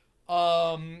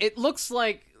 It looks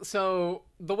like, so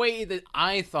the way that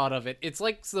I thought of it, it's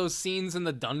like those scenes in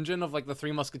the dungeon of like the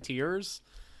Three Musketeers,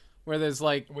 where there's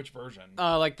like, Which version?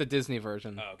 like the Disney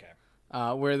version, Oh,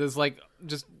 okay. where there's like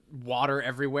just water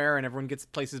everywhere and everyone gets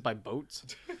places by boats,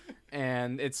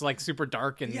 and it's like super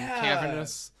dark and Yeah.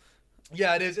 cavernous.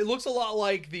 Yeah, it is. It looks a lot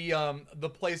like the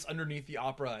place underneath the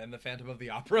opera in the Phantom of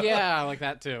the Opera. Yeah, I like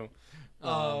that too.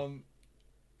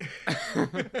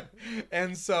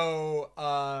 And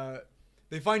so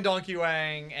they find Donkey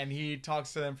Wang and he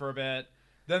talks to them for a bit.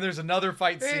 Then there's another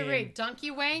fight scene. Wait, Donkey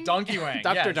Wang? Donkey Wang.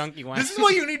 Dr. yes. Donkey Wang. This is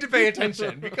why you need to pay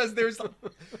attention because there's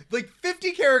like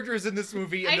 50 characters in this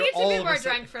movie and I they're need to all be of more a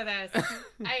sudden- drunk for this.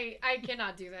 I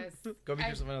cannot do this. Go get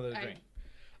yourself another I- drink.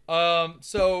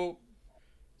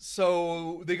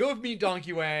 So they go meet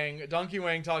Donkey Wang. Donkey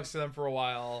Wang talks to them for a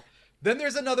while. Then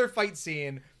there's another fight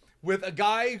scene with a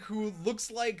guy who looks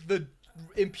like the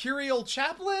Imperial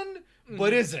chaplain,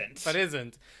 but isn't.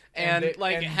 And they-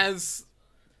 like and- has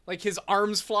like his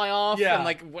arms fly off Yeah. and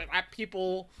like at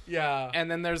people, Yeah. and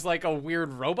then there's like a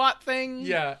weird robot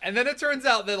thing. And then it turns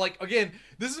out that like again,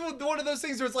 this is one of those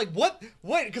things where it's like what?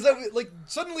 Because like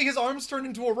suddenly his arms turn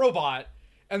into a robot,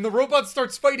 and the robot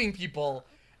starts fighting people,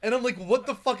 and I'm like, what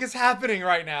the fuck is happening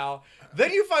right now?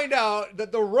 Then you find out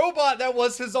that the robot that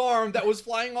was his arm that was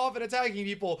flying off and attacking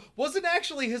people wasn't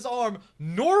actually his arm,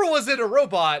 nor was it a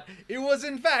robot. It was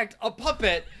in fact a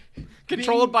puppet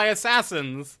Controlled by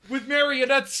assassins. with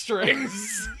marionette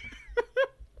strings.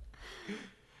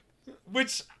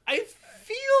 Which I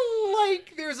feel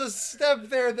like there's a step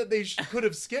there that they could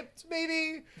have skipped,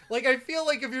 maybe. Like, I feel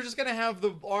like if you're just gonna have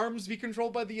the arms be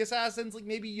controlled by the assassins, like,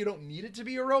 maybe you don't need it to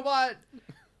be a robot.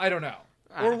 I don't know.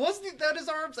 Or was that his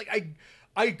arms? Like,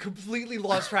 I completely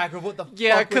lost track of what the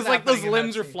Yeah, fuck was because like those happening in that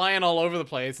limbs are scene. flying all over the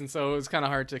place, and so it was kind of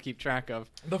hard to keep track of.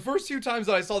 The first few times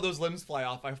that I saw those limbs fly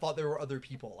off, I thought there were other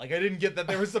people. Like, I didn't get that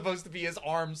there was supposed to be his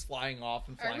arms flying off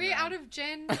and flying Are we around. out of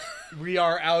gin? We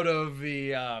are out of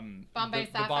the Bombay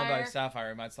the Bombay Sapphire?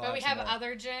 Sapphire. Might still But we some have more.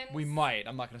 other gins? We might.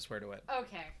 I'm not gonna swear to it.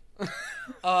 Okay.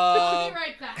 I'll Um, be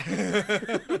right back.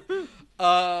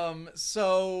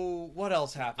 So what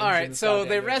else happens? All in right, this so goddamn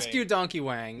they movie? rescue Donkey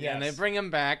Wang, and they Yes. bring him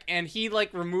back, and he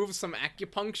like removes some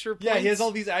acupuncture points. Yeah, he has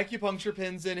all these acupuncture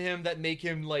pins in him that make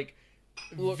him like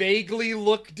Look- vaguely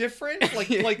look different, like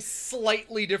Yeah. like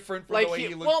slightly different from like the way he,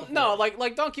 he looked. well, before. no,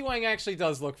 like Donkey Wang actually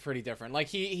does look pretty different. Like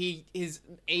he's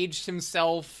aged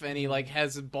himself, and he like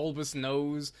has a bulbous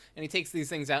nose, and he takes these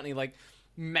things out, and he like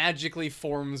magically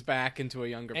forms back into a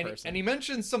younger person. And he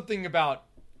mentions something about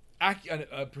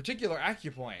a particular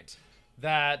acupoint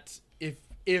that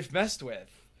if messed with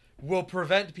will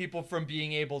prevent people from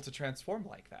being able to transform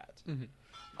like that.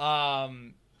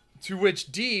 To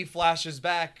which D flashes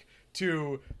back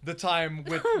to the time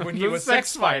when he The was sex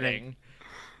sex fighting,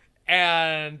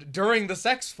 and during the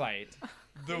sex fight,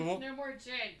 No more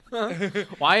gin.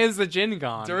 Why is the gin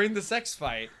gone? during the sex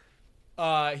fight,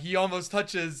 he almost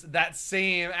touches that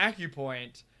same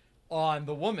acupoint on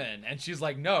the woman, and she's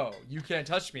like, "No, you can't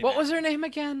touch me." What there." was her name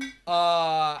again?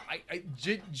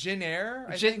 Jinair?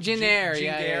 I Jin- think? Jinair,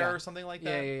 yeah, Jinair yeah. or something like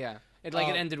Yeah, that. yeah. It like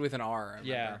it ended with an R. I remember.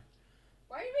 Yeah.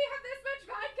 Why do we have this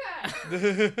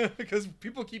much vodka? Because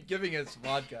people keep giving us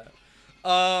vodka.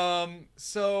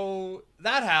 So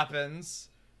that happens.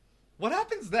 What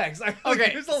happens next?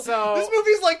 Okay, so- this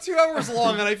movie's like 2 hours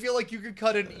long, and I feel like you could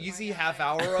cut an easy half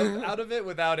hour out of it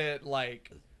without it like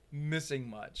missing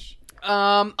much.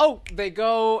 Oh, they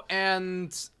go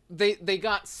and they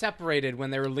got separated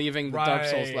when they were leaving the Dark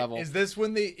Souls Right. level. Is this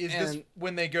when this And-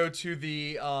 when they go to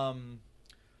the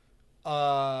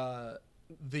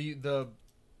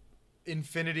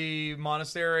Infinity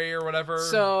Monastery or whatever?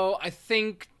 So I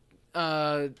think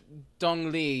Dong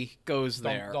Li goes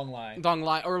there. Dong Lai. Dong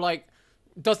Lai, or like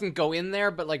doesn't go in there,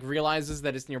 but like realizes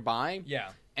that it's nearby. Yeah.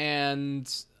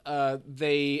 And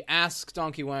they ask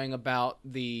Donkey Wang about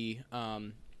the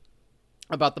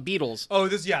Beatles. Oh,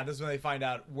 this is when they find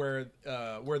out where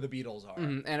the Beatles are.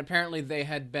 And apparently they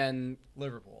had been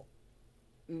Liverpool.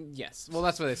 yes. Well,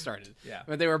 that's where they started. Yeah.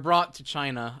 But they were brought to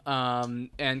China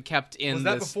and kept in Was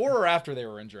that this. before or after they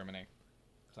were in Germany?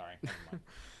 Sorry. Never mind.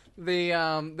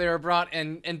 They were brought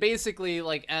and basically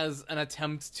like as an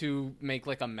attempt to make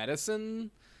like a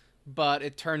medicine but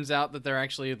it turns out that they're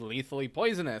actually lethally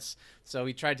poisonous. So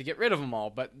he tried to get rid of them all,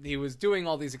 but he was doing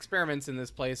all these experiments in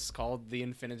this place called the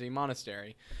Infinity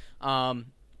Monastery.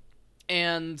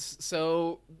 And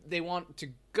so they want to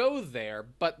go there,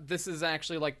 but this is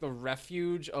actually like the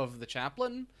refuge of the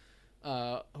chaplain,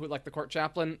 the court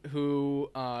chaplain, who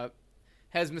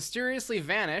has mysteriously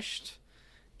vanished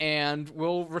and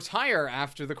will retire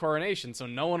after the coronation, so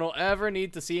no one will ever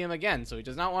need to see him again. So he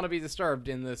does not want to be disturbed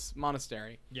in this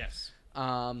monastery. Yes.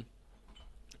 So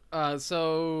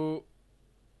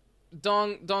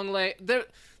Donglei,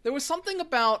 there was something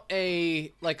about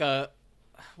what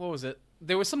was it?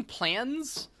 There was some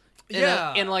plans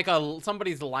in like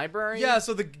somebody's library. Yeah,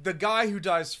 so the guy who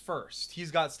dies first,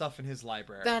 he's got stuff in his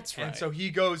library. That's right. And so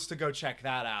he goes to go check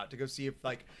that out, to go see if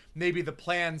like maybe the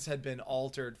plans had been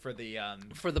altered for the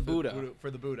Buddha.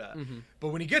 For the Buddha. Mm-hmm. But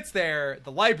when he gets there,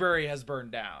 the library has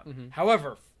burned down. Mm-hmm.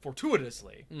 However,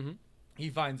 fortuitously, Mm-hmm. he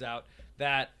finds out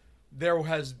that there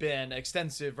has been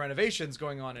extensive renovations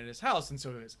going on in his house, and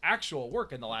so his actual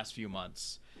work in the last few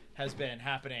months has been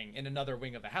happening in another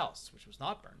wing of the house, which was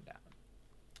not burned down.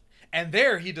 And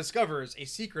there he discovers a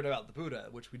secret about the Buddha,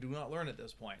 which we do not learn at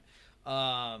this point.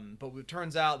 But it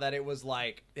turns out that it was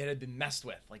like it had been messed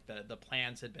with, like the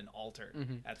plans had been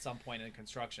altered at some point in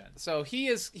construction. So he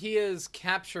is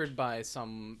captured by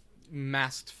some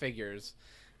masked figures,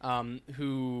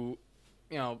 who,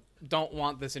 don't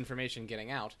want this information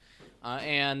getting out,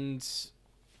 and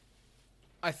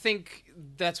I think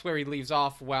that's where he leaves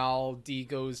off while Dee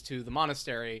goes to the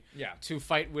monastery to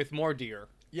fight with more deer.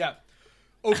 Yeah.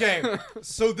 Okay,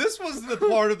 so this was the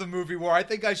part of the movie where I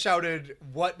think I shouted,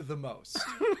 "What the most?"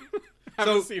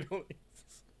 Haven't seen the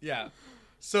least. Yeah.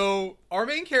 So our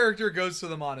main character goes to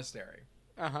the monastery,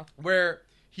 where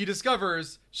he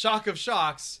discovers, shock of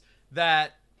shocks,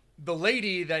 that the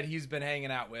lady that he's been hanging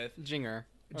out with, Jinger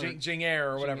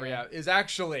or whatever, is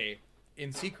actually,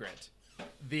 in secret,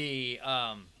 the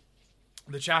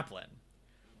chaplain.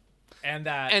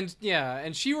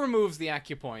 And she removes the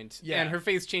acupoint, Yeah. and her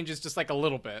face changes just like a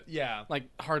little bit. Yeah. Like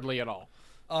hardly at all.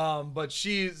 But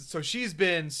she's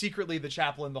been secretly the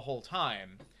chaplain the whole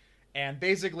time. And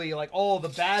basically, like, all the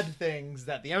bad things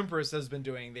that the Empress has been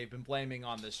doing, they've been blaming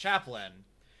on this chaplain.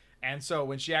 And so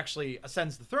when she actually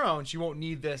ascends the throne, she won't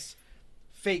need this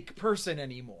fake person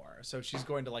anymore. So she's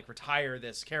going to, like, retire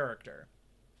this character.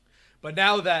 But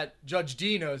now that Judge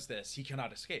Dee knows this, he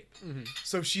cannot escape. Mm-hmm.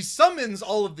 So she summons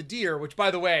all of the deer, which, by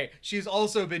the way, she's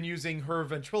also been using her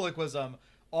ventriloquism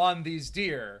on these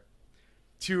deer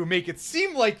to make it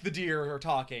seem like the deer are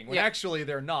talking, when actually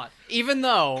they're not. Even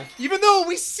though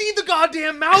we see the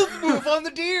goddamn mouth move on the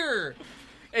deer!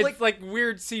 it's like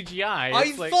weird CGI.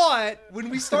 I thought, when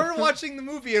we started watching the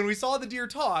movie and we saw the deer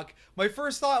talk, my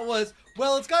first thought was,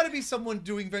 well, it's got to be someone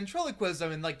doing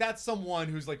ventriloquism, and, like, that's someone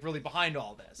who's, like, really behind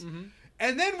all this. Mm-hmm.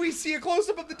 And then we see a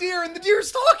close-up of the deer, and the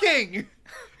deer's talking!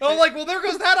 And I'm like, well, there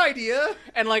goes that idea!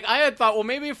 And, like, I had thought, well,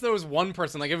 maybe if there was one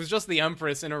person, like, it was just the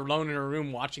Empress alone in her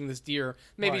room watching this deer,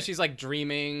 maybe she's, like,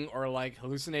 dreaming or, like,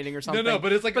 hallucinating or something. No,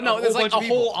 but it's like there's, like, a bunch of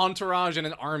whole people. entourage and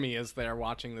an army is there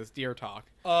watching this deer talk.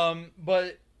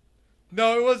 But...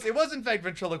 No, it was in fact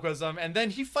ventriloquism, and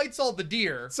then he fights all the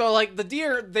deer. So, like, the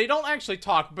deer, they don't actually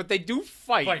talk, but they do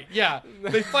fight. Yeah.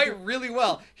 They fight really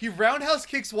well. He roundhouse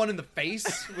kicks one in the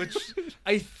face, which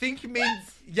I think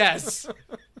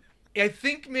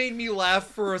made me laugh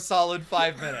for a solid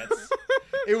 5 minutes.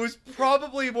 It was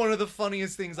probably one of the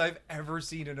funniest things I've ever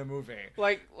seen in a movie.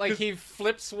 Like he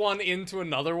flips one into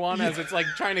another one as it's, like,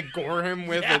 trying to gore him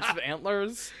with its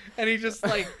antlers. And he just,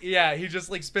 like,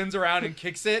 spins around and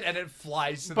kicks it, and it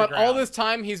flies to the But ground. all this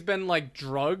time, he's been, like,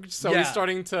 drugged, so he's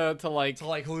starting to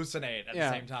hallucinate at the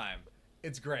same time.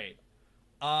 It's great.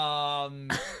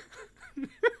 And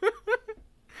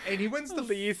he wins the...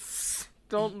 Please,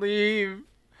 don't leave.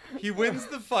 He wins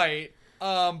the fight,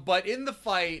 but in the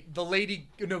fight, the lady...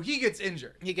 No, he gets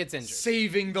injured. He gets injured.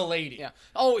 Saving the lady. Yeah.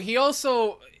 Oh,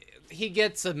 he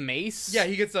gets a mace. Yeah,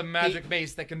 he gets a magic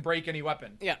mace that can break any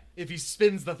weapon. Yeah. If he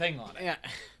spins the thing on it. Yeah.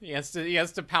 He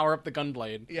has to power up the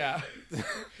gunblade. Yeah.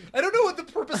 I don't know what the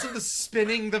purpose of the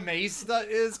spinning the mace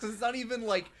is, because it's not even,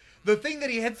 like... The thing that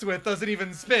he hits with doesn't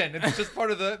even spin. It's just part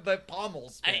of the pommel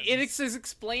spin. It is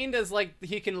explained as, like,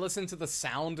 he can listen to the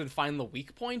sound and find the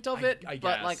weak point of it. I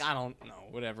but, guess. like, I don't know.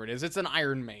 Whatever it is. It's an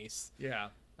iron mace. Yeah.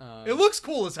 It looks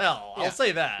cool as hell. Yeah. I'll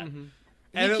say that. Mm-hmm.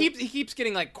 And he keeps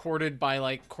getting, like, courted by,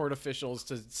 like, court officials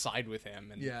to side with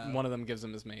him, and one of them gives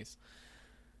him his mace.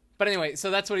 But anyway, so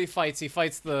that's what he fights. He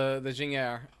fights the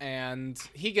Jinger, and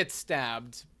he gets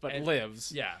stabbed, but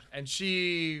lives. Yeah, and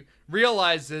she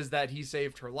realizes that he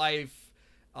saved her life,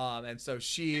 And so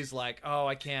she's like, oh,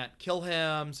 I can't kill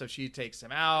him. So she takes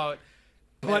him out.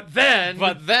 But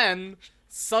then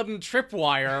sudden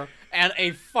tripwire and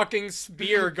a fucking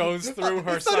spear goes through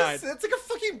her side. It's like a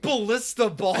fucking ballista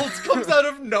bolt comes out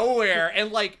of nowhere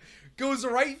and like goes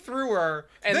right through her.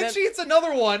 And then she hits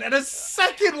another one and a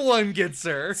second one gets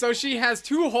her. So she has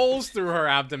 2 holes through her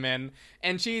abdomen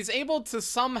and she's able to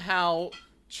somehow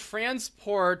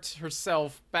transport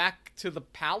herself back to the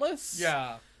palace.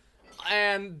 Yeah.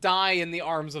 And die in the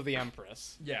arms of the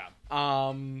Empress. Yeah.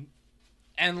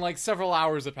 And like several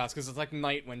hours have passed because it's like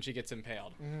night when she gets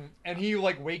impaled. Mm-hmm. And he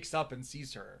like wakes up and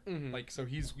sees her. Mm-hmm. Like, so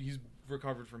he's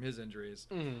recovered from his injuries.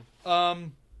 Mm-hmm.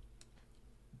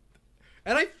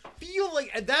 And I feel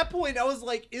like at that point I was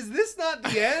like, is this not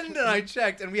the end? And I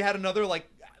checked and we had another like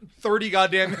 30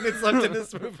 goddamn minutes left in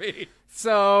this movie.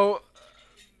 So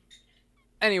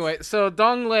anyway, so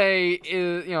Dong Lei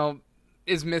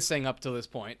is missing up to this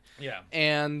point. Yeah.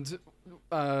 And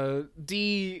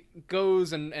Dee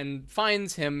goes and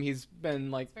finds him. He's been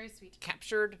like very sweet.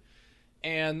 Captured.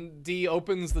 And Dee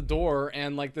opens the door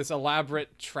and like this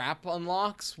elaborate trap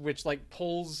unlocks, which like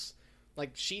pulls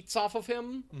like sheets off of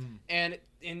him, and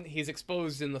he's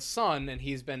exposed in the sun, and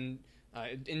he's been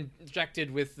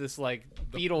injected with this like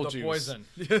beetle juice. Poison.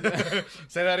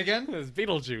 Say that again. It's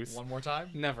beetle juice. One more time.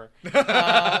 Never.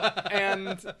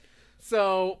 And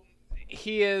so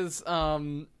he is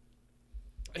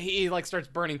he like starts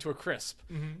burning to a crisp,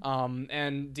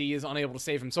 and Dee is unable to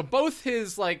save him. So both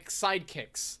his like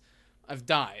sidekicks have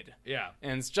died. Yeah,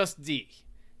 and it's just Dee.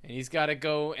 And he's got to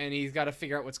go and he's got to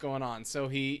figure out what's going on. So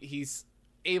he's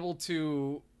able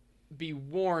to be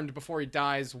warned before he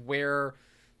dies where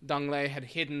Dong Lei had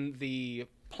hidden the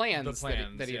plans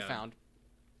that he had found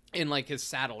in like his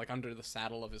saddle, like under the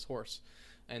saddle of his horse.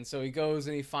 And so he goes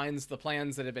and he finds the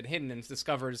plans that had been hidden and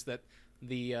discovers that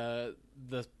the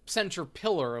center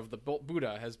pillar of the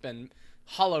Buddha has been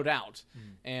hollowed out,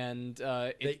 and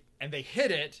they hid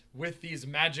it with these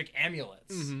magic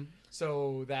amulets.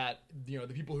 So that, the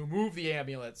people who moved the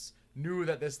amulets knew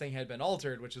that this thing had been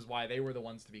altered, which is why they were the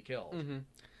ones to be killed.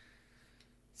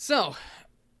 So,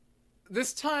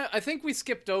 this time, I think we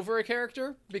skipped over a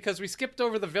character, because we skipped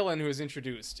over the villain who was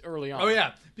introduced early on. Oh,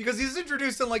 yeah. Because he's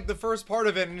introduced in, like, the first part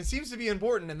of it, and it seems to be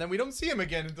important, and then we don't see him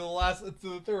again until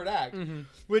the third act.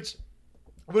 Which...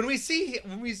 When we see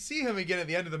him again at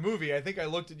the end of the movie, I think I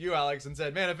looked at you, Alex, and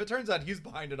said, man, if it turns out he's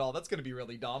behind it all, that's going to be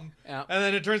really dumb. Yeah. And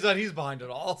then it turns out he's behind it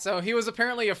all. So he was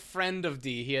apparently a friend of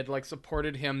Dee. He had, like,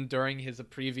 supported him during his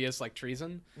previous, like,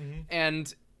 treason.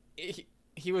 And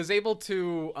he was able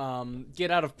to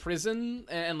get out of prison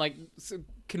and like,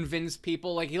 convince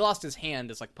people. Like, he lost his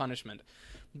hand as, like, punishment.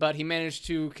 But he managed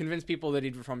to convince people that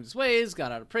he'd reformed his ways,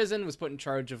 got out of prison, was put in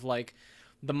charge of, like,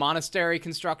 the monastery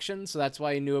construction, so that's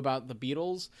why he knew about the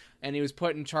beetles, and he was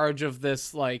put in charge of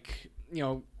this, like, public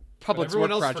work project.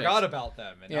 Everyone else forgot about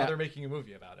them, and now they're making a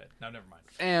movie about it. No, never mind.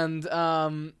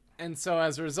 And so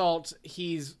as a result,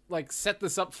 he's like set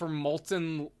this up for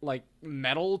molten like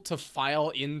metal to file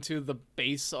into the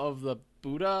base of the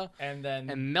Buddha,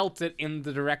 and melt it in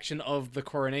the direction of the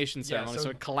coronation ceremony, so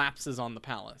it collapses on the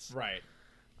palace. Right.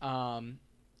 And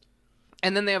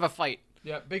then they have a fight.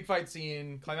 Yeah, big fight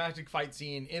scene, climactic fight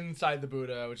scene inside the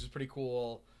Buddha, which is pretty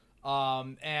cool.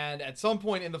 And at some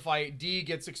point in the fight, Dee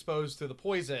gets exposed to the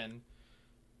poison,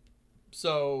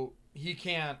 so he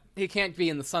can't be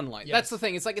in the sunlight. Yes. That's the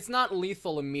thing. It's like it's not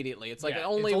lethal immediately. It's like it's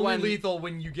only lethal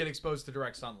when you get exposed to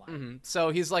direct sunlight. So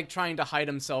he's like trying to hide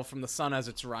himself from the sun as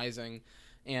it's rising,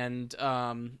 and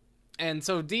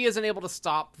so Dee isn't able to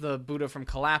stop the Buddha from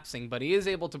collapsing, but he is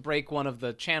able to break one of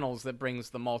the channels that brings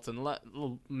the molten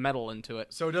metal into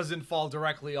it. So it doesn't fall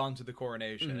directly onto the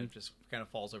coronation. It just kind of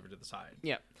falls over to the side.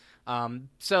 Yeah.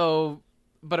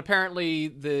 But apparently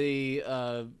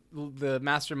the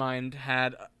mastermind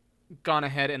had gone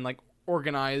ahead and like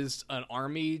organized an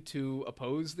army to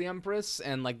oppose the Empress,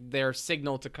 and like their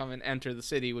signal to come and enter the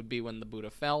city would be when the Buddha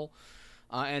fell.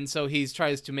 And so he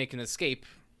tries to make an escape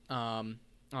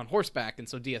on horseback, and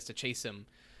so Dee has to chase him.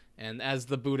 And as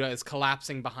the Buddha is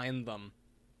collapsing behind them,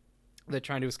 they're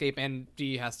trying to escape, and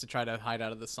Dee has to try to hide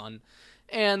out of the sun.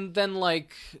 And then,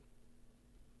 like,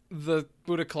 the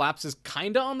Buddha collapses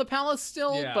kind of on the palace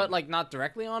still, but, like, not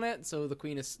directly on it, so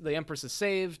the Empress is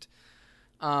saved.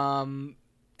 And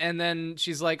then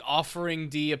she's, like, offering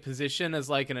Dee a position as,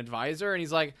 like, an advisor, and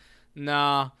he's like,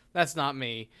 nah, that's not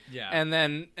me. Yeah. And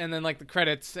then, like, the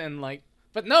credits, and, like,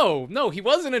 but no, he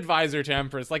was an advisor to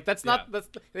Empress. Like, that's not,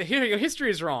 your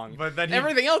history is wrong. But then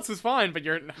everything else is fine, but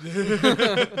you're...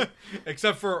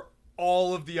 Except for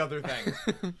all of the other things.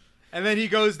 And then he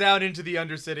goes down into the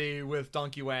Undercity with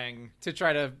Donkey Wang. To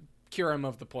try to cure him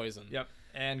of the poison. Yep.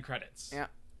 And credits. Yeah.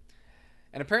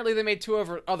 And apparently they made two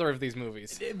other of these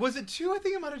movies. Was it 2? I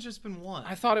think it might have just been 1.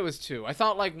 I thought it was 2. I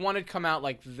thought like one had come out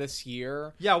like this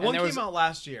year. Yeah, one came out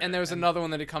last year. And there was another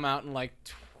one that had come out in like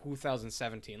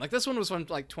 2017. Like this one was from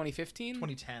like 2015?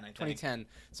 2010, I think. 2010.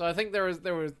 So I think there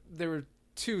were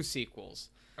 2 sequels.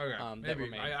 Okay. That were Maybe.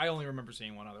 made. I only remember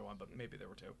seeing one other one, but maybe there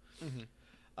were 2.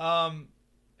 Mm-hmm.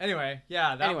 Anyway,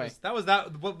 yeah, that was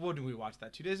that. What did we watch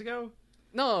that 2 days ago?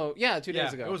 No, yeah, 2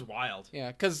 days ago. It was wild.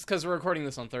 Yeah, because we're recording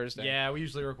this on Thursday. Yeah, we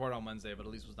usually record on Wednesday, but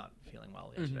Elise was not feeling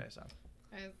well yesterday, so.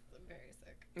 I was very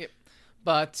sick. Yep.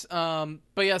 But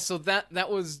yeah, so that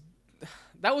was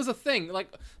a thing.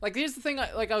 Like here's the thing.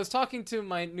 I was talking to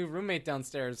my new roommate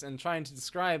downstairs and trying to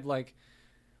describe, like,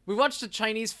 we watched a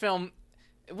Chinese film.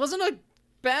 It wasn't a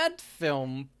bad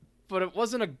film, but it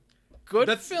wasn't a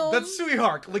good film. That's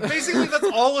Sui-Hark. Like, basically, that's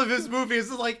all of his movies.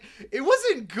 It's like, it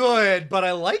wasn't good, but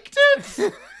I liked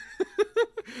it.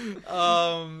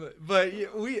 But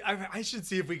I should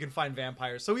see if we can find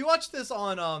vampires. So we watched this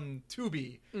on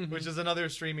Tubi, which is another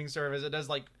streaming service. It does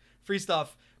like free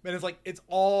stuff, and it's like it's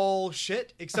all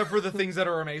shit except for the things that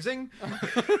are amazing.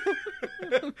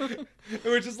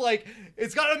 Which is like,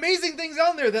 it's got amazing things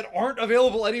on there that aren't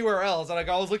available anywhere else. And like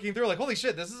I was looking through, like, holy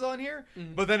shit, this is on here.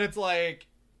 But then it's like,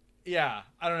 yeah,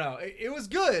 I don't know. It was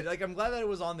good. Like, I'm glad that it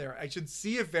was on there. I should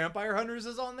see if Vampire Hunters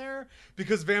is on there,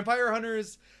 because Vampire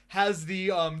Hunters has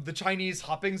the Chinese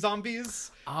hopping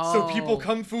zombies. Oh. So people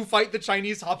kung fu fight the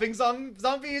Chinese hopping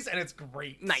zombies, and it's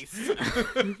great. Nice.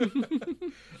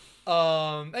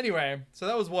 Anyway, so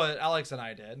that was what Alex and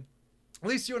I did. At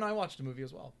least you and I watched a movie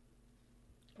as well.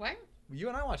 What? You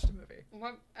and I watched a movie.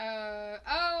 What?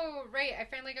 Oh, right. I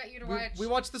finally got you to watch. We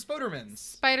watched The Spodermans.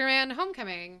 Spider-Man: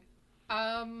 Homecoming.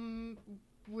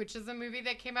 Which is a movie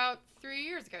that came out 3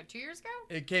 years ago. 2 years ago?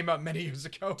 It came out many years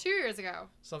ago. 2 years ago.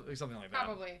 Something like that.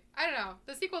 Probably. I don't know.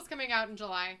 The sequel's coming out in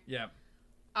July. Yeah.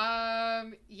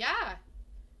 Yeah.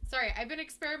 Sorry, I've been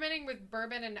experimenting with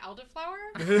bourbon and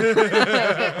elderflower. I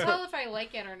I can't tell if I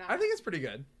like it or not. think it's pretty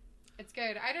good. It's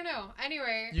good. I don't know.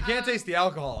 Anyway. You can't taste the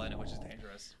alcohol in it, which is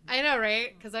dangerous. I know,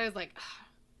 right? Because I was like,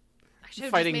 I should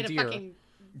have just Fighting made deer. a fucking...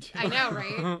 I know,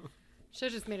 right? Should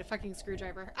have just made a fucking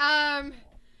screwdriver. I'm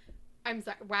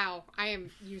sorry. Wow, I am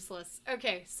useless.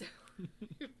 Okay, so...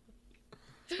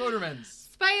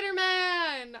 Spodermans.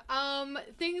 Spider-Man!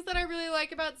 Things that I really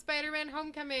like about Spider-Man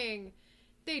Homecoming.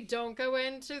 They don't go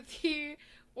into the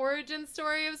origin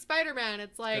story of Spider-Man.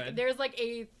 It's like, Good. there's like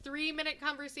a 3-minute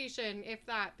conversation, if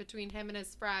that, between him and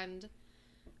his friend.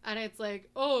 And it's like,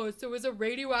 oh, so is a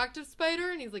radioactive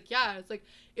spider? And he's like, yeah. It's like,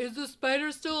 is the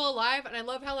spider still alive? And I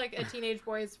love how, like, a teenage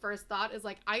boy's first thought is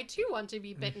like, I too want to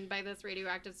be bitten by this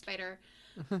radioactive spider.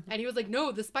 And he was like,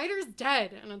 no, the spider's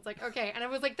dead. And it's like, okay. And I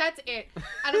was like, that's it.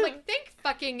 And I'm like, thank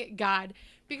fucking God.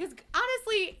 Because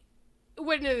honestly,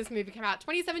 when did this movie come out?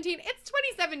 2017? It's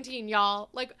 2017, y'all.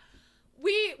 Like,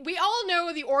 we all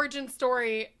know the origin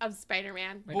story of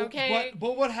Spider-Man, okay?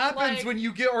 But what happens Like- when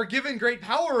you are given great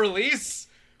power release?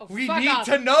 Oh, We fuck need off.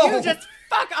 to know. You just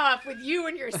fuck off with you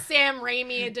and your Sam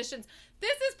Raimi editions.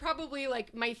 This is probably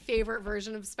like my favorite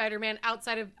version of Spider-Man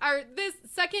outside of this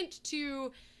second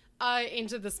to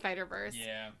Into the Spider-Verse.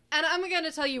 Yeah. And I'm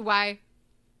gonna tell you why,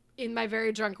 in my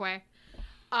very drunk way.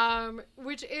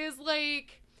 Which is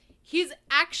like, he's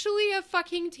actually a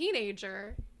fucking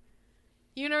teenager.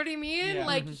 You know what I mean? Yeah.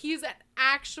 Like, he's an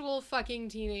actual fucking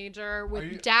teenager with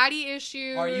you- daddy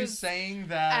issues. Are you saying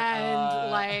that?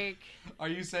 And like, Are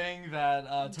you saying that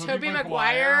Tobey Maguire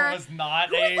Maguire was not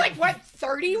who was like what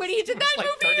 30 when he did that like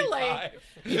movie? 35. Like,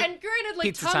 and granted, like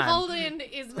Pizza Tom time. Holland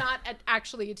is not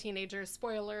actually a teenager.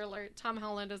 Spoiler alert: Tom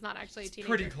Holland is not actually a teenager.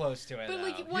 Pretty close to it. But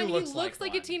like though. when he looks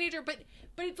like a one. teenager, but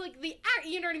it's like the act.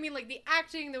 You know what I mean? Like the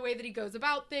acting, the way that he goes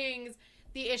about things,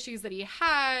 the issues that he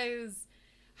has,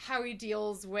 how he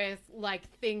deals with like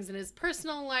things in his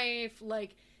personal life.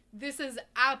 Like, this is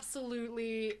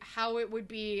absolutely how it would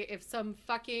be if some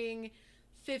fucking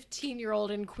 15-year-old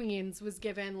in Queens was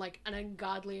given like an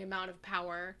ungodly amount of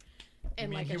power. You And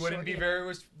mean like he a wouldn't short be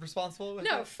very responsible with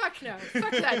No, it? fuck no.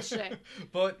 Fuck that shit.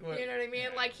 But You know what I mean?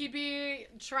 Like, he'd be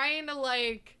trying to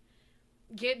like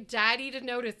get daddy to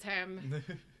notice him.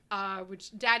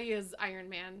 Which daddy is Iron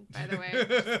Man, by the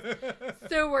way.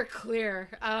 So we're clear.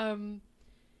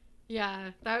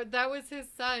 Yeah, that was his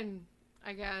son,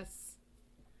 I guess.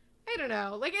 I don't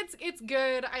know. Like, it's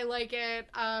good. I like it.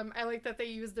 I like that they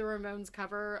used the Ramones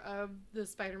cover of the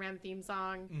Spider-Man theme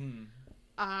song.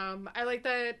 Mm. I like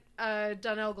that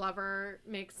Donald Glover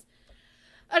makes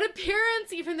an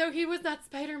appearance, even though he was not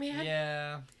Spider-Man.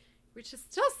 Yeah, Which is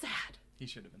still sad. he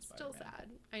should have been Still Spider-Man. sad.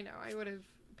 I know. I would have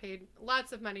paid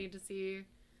lots of money to see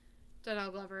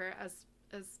Donald Glover as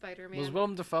as Spider-Man. Was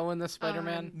Willem Dafoe in this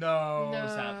Spider-Man? No, No.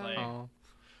 sadly. Oh.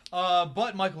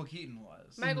 But Michael Keaton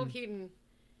was. Michael Keaton.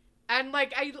 And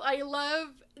like I love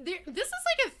this is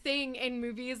like a thing in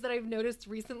movies that I've noticed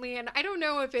recently, and I don't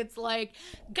know if it's like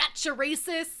gotcha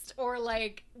racist or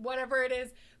like whatever it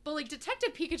is, but like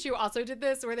Detective Pikachu also did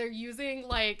this where they're using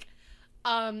like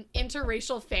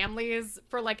interracial families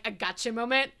for like a gotcha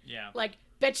moment. Yeah. Like,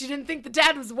 bet you didn't think the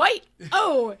dad was white.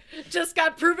 Oh, just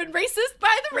got proven racist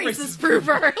by the racist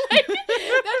prover. Like, that's kind of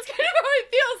how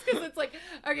it feels, because it's like,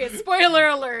 okay, spoiler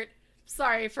alert.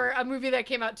 Sorry, for a movie that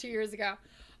came out 2 years ago.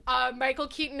 Michael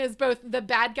Keaton is both the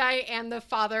bad guy and the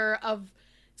father of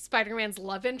Spider-Man's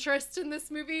love interest in this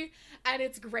movie. And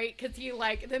it's great because he,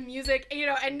 like, the music, you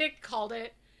know, and Nick called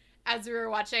it as we were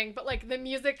watching, but like the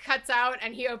music cuts out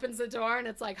and he opens the door and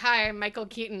it's like, hi, I'm Michael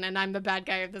Keaton and I'm the bad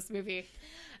guy of this movie.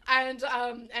 And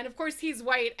of course he's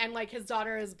white and like his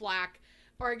daughter is black,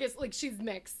 or I guess like she's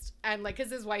mixed, and like 'cause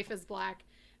his wife is black.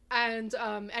 And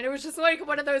it was just like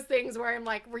one of those things where I'm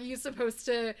like, were you supposed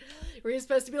to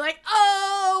be like,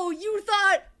 oh, you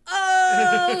thought,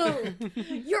 oh,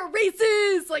 you're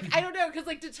racist? Like, I don't know, because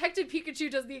like Detective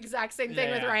Pikachu does the exact same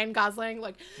thing with Ryan Gosling.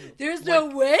 Like, there's no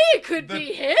way it could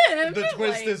be him. The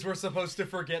twist like, is we're supposed to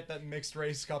forget that mixed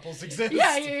race couples exist.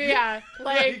 Yeah.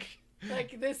 Like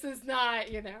this is not,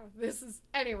 you know, this is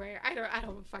anyway. I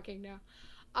don't fucking know.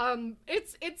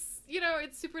 It's you know,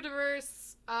 it's super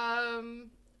diverse.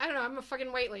 I don't know, I'm a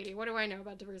fucking white lady. What do I know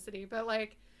about diversity? But,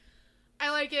 like, I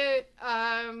like it.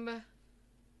 I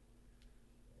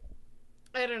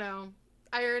don't know.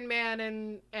 Iron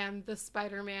Man and the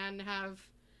Spider-Man have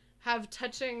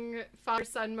touching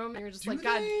father-son moments. You're just Do like,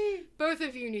 they? God, both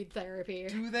of you need therapy.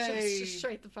 Do they? Just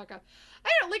straight the fuck up.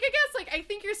 I don't know, like, I guess, like, I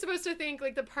think you're supposed to think,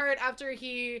 like, the part after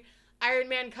Iron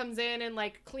Man comes in and,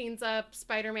 like, cleans up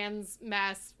Spider-Man's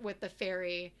mess with the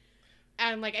fairy.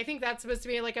 And, like, I think that's supposed to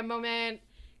be, like, a moment...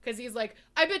 Because he's like,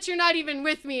 I bet you're not even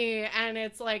with me. And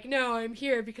it's like, no, I'm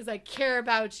here because I care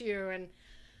about you. And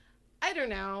I don't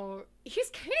know. He's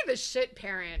kind of a shit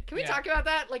parent. Can we talk about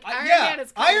that? Like, Iron Man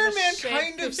is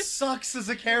kind of sucks as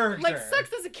a character. Like,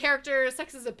 sucks as a character,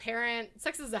 sucks as a parent,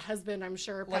 sucks as a husband, I'm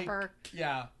sure, Pepper.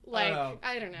 Yeah. Like,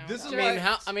 I don't know. This is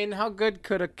I mean, how good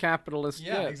could a capitalist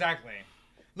get? Exactly.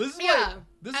 This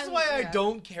is why I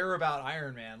don't care about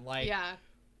Iron Man. Like,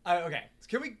 okay.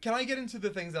 Can I get into the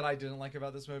things that I didn't like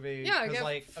about this movie? Yeah,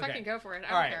 fucking go for it.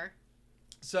 I don't care.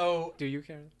 So, do you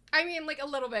care? I mean, like, a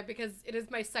little bit, because it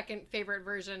is my second favorite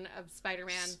version of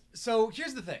Spider-Man. So,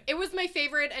 here's the thing. It was my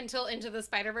favorite until Into the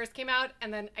Spider-Verse came out,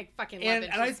 and then I fucking love Into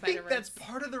the Spider-Verse. And I think that's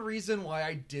part of the reason why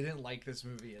I didn't like this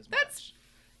movie as much. That's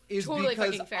is totally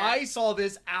because fucking fair. I saw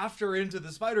this after Into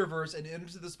the Spider-Verse, and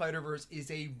Into the Spider-Verse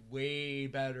is a way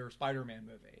better Spider-Man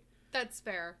movie. That's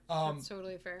fair. That's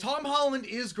totally fair. Tom Holland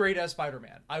is great as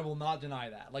Spider-Man. I will not deny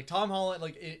that. Like, Tom Holland,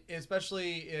 like,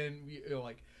 especially in, you know,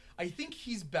 like, I think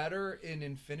he's better in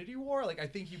Infinity War. Like, I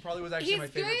think he probably was actually my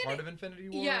favorite part of Infinity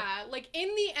War. Yeah, like,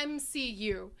 in the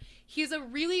MCU, he's a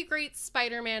really great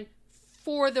Spider-Man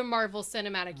for the Marvel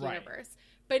Cinematic Universe.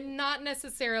 But not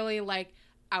necessarily, like,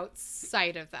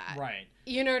 outside of that. Right.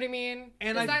 You know what I mean?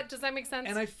 And does that make sense?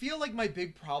 And I feel like my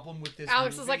big problem with this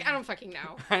Alex movie... is like, I don't fucking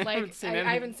know. I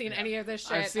haven't seen any of this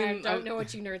shit. I don't know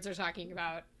what you nerds are talking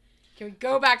about. Can we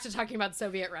go back to talking about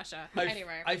Soviet Russia?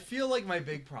 Anyway. I feel like my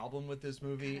big problem with this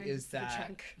movie is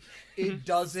that it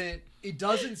doesn't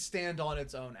stand on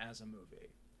its own as a movie.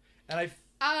 And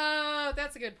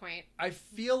that's a good point. I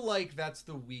feel like that's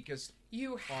the weakest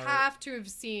You part. have to have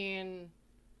seen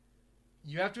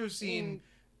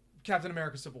Captain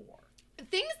America Civil War.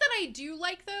 Things that I do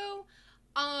like, though,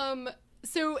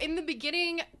 so in the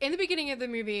beginning of the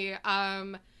movie,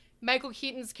 Michael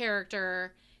Keaton's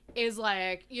character is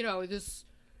like, you know, he's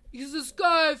this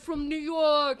guy from New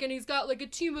York, and he's got like a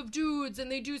team of dudes,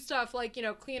 and they do stuff like, you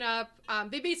know, clean up.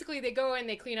 They go and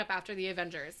they clean up after the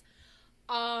Avengers.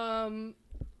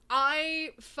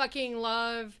 I fucking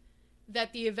love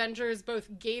that the Avengers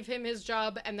both gave him his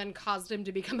job and then caused him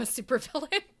to become a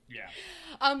supervillain. Yeah.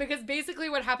 Because basically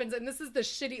what happens, and this is the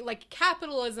shitty, like,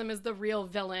 capitalism is the real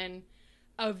villain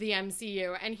of the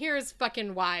MCU. And here's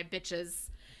fucking why, bitches.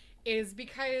 Is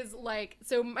because, like,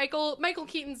 so Michael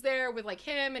Keaton's there with, like,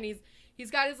 him, and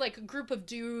he's got his, like, group of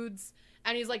dudes,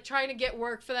 and he's, like, trying to get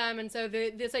work for them. And so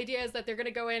this idea is that they're going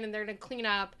to go in and they're going to clean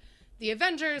up the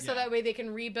Avengers so that way they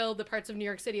can rebuild the parts of New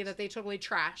York City that they totally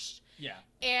trashed. Yeah.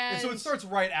 And so it starts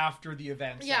right after the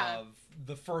events of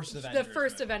the first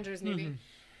Avengers movie. Mm-hmm.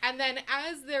 And then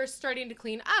as they're starting to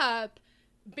clean up,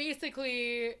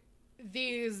 basically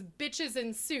these bitches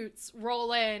in suits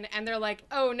roll in and they're like,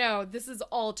 oh no, this is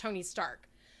all Tony Stark.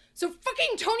 So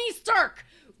fucking Tony Stark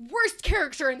worst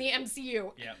character in the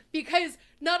MCU. Yeah. Because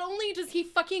not only does he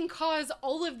fucking cause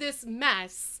all of this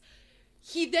mess,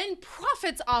 he then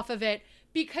profits off of it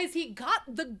because he got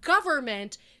the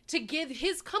government to give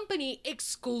his company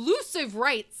exclusive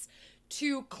rights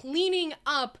to cleaning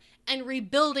up and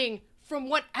rebuilding from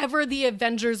whatever the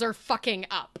Avengers are fucking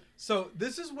up. So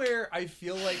this is where I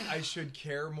feel like I should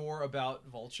care more about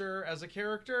Vulture as a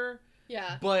character.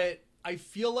 Yeah. But I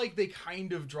feel like they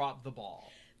kind of dropped the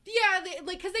ball. Yeah,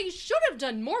 because they should have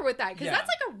done more with that, because Yeah. that's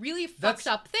like a really fucked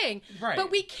up thing. Right.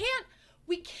 But we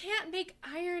can't make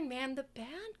Iron Man the bad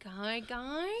guy,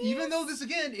 guys. Even though this,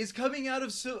 again, is coming out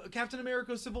of Captain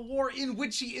America Civil War, in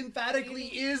which he emphatically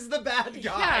is the bad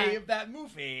guy of that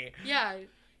movie. Yeah.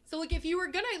 So, like, if you were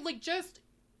gonna, like, just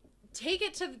take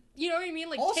it to, you know what I mean?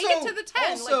 Like, Also- take it to the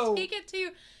 10. also- Like,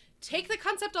 take the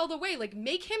concept all the way. Like,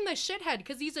 make him the shithead,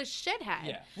 because he's a shithead.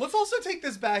 Yeah. Let's also take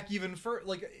this back even further.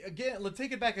 Like, again, let's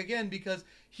take it back again, because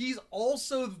he's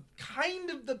also kind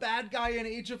of the bad guy in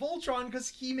Age of Ultron, because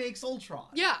he makes Ultron.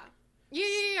 Yeah.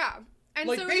 Yeah. And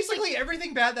Like, so basically it's like,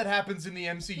 everything bad that happens in the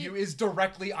MCU is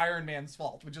directly Iron Man's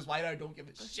fault, which is why I don't give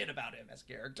a shit about him as a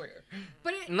character.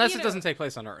 but Unless you it know, doesn't take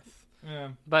place on Earth. Yeah.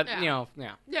 But, Yeah. you know,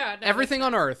 yeah. Yeah. No, Everything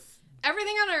on Earth.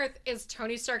 Everything on Earth is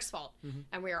Tony Stark's fault.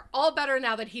 And we are all better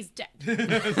now that he's dead.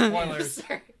 Spoilers.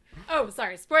 Sorry. Oh,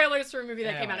 sorry. Spoilers for a movie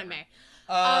that Yeah, came out in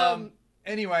whatever. May.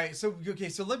 Anyway, so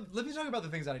let me talk about the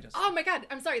things that I just. Oh my god,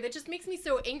 I'm sorry. That just makes me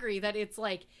so angry that it's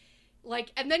like,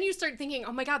 and then you start thinking,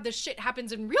 oh my god, this shit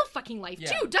happens in real fucking life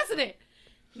Yeah. too, doesn't it?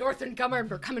 Northern Gummer,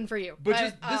 we're coming for you. But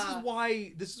just this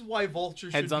is why Vulture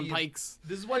should Heads on be pikes.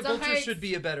 This is why Heads on Vulture pikes. should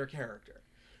be a better character,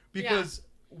 because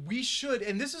we should.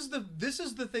 And this is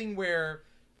the thing where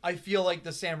I feel like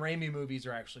the Sam Raimi movies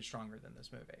are actually stronger than this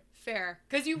movie. Fair,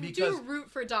 because you do root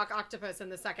for Doc Octopus in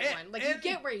the second one. Like, you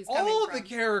get where he's coming all from. of the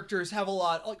characters have a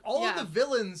lot. Like, all of Yeah. the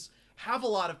villains have a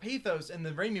lot of pathos in the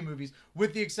Raimi movies,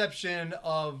 with the exception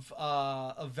of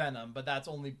Venom. But that's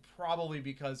only probably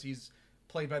because he's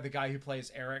played by the guy who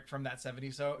plays Eric from that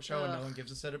 '70s show, and no one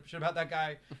gives a shit about that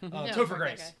guy. Topher fuck that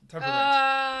Grace. guy.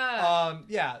 Topher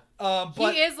Grace.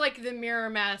 But he is like the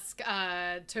Mirror Mask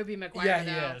Tobey Maguire, Yeah, he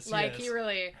though. is, he Like, is. he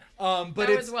really, but that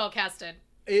it's was well casted.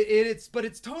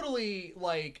 it's totally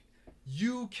like,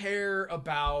 you care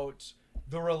about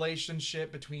the relationship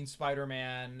between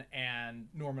Spider-Man and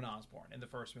Norman Osborn in the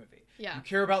first movie. Yeah. You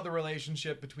care about the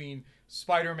relationship between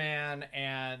Spider-Man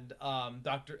and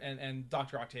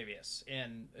Dr. Octavius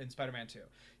in Spider-Man 2.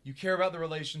 You care about the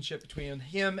relationship between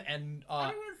him and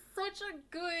That was such a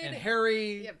good... and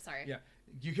Harry. Yep, sorry. Yeah.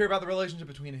 You care about the relationship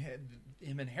between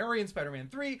him and Harry in Spider-Man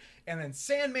 3, and then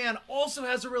Sandman also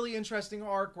has a really interesting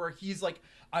arc where he's like,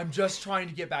 I'm just trying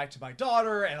to get back to my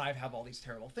daughter, and I have all these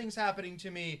terrible things happening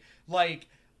to me. Like,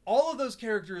 all of those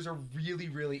characters are really,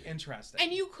 really interesting.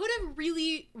 And you could have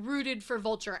really rooted for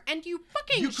Vulture, and you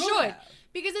fucking You could should. have.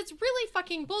 Because it's really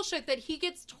fucking bullshit that he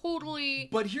gets totally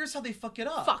But here's how they fuck it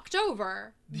up. fucked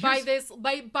over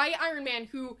by Iron Man,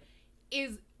 who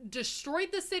is destroyed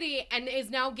the city and is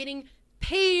now getting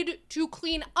paid to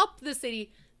clean up the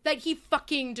city that he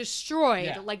fucking destroyed.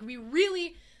 Yeah. Like, we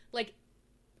really, like,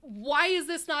 why is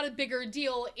this not a bigger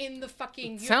deal in the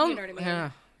fucking, you know what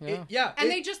I mean?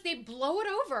 And they blow it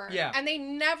over. Yeah. And they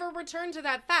never return to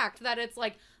that fact that it's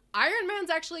like, Iron Man's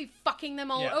actually fucking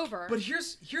them all over. But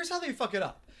here's how they fuck it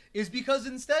up, is because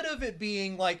instead of it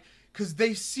being like, because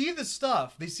they see the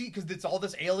stuff, because it's all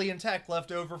this alien tech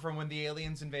left over from when the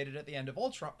aliens invaded at the end of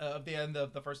Ultron, the end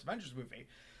of the first Avengers movie,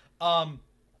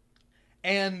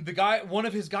 and one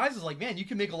of his guys is like, man, you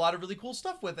can make a lot of really cool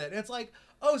stuff with it. And it's like,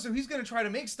 oh, so he's going to try to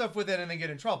make stuff with it and then get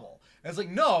in trouble. And it's like,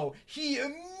 no, he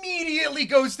immediately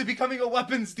goes to becoming a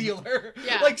weapons dealer.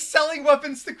 Yeah. Like, selling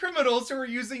weapons to criminals who are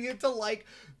using it to, like,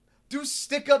 do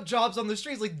stick-up jobs on the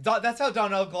streets. Like, that's how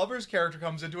Donald Glover's character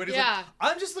comes into it. He's like,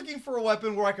 I'm just looking for a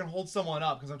weapon where I can hold someone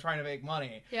up because I'm trying to make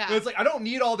money. Yeah. And it's like, I don't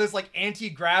need all this, like,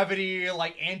 anti-gravity,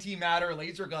 like, antimatter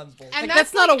laser guns bullshit. And Like,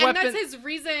 that's not a And weapon- that's his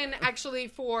reason, actually,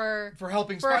 for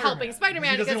helping for Spider-Man. helping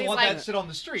Spider-Man, He doesn't because he's want like, that shit on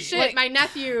the street. shit, Like- my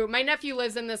nephew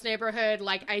lives in this neighborhood.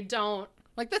 Like, I don't.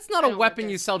 Like, that's not I a don't weapon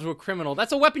like you this. sell to a criminal.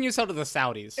 That's a weapon you sell to the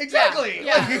Saudis. Exactly.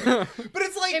 Yeah. Like, but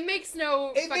it's like, It makes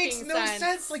no. it fucking makes no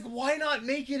sense. Like, why not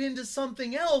make it into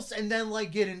something else and then,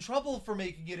 like, get in trouble for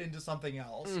making it into something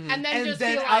else? And then just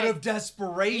be out like, of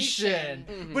desperation.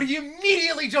 Mhm. But he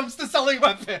immediately jumps to selling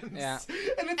weapons. Yeah.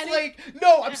 And it's And like,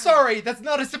 no, I'm sorry, that's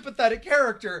not a sympathetic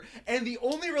character. And the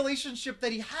only relationship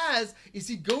that he has is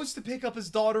he goes to pick up his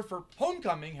daughter for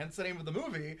homecoming, hence the name of the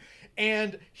movie,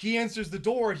 and he answers the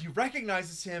door and he recognizes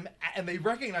him, and they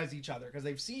recognize each other because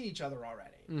they've seen each other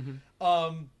already.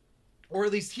 or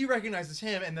at least he recognizes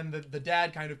him, and then the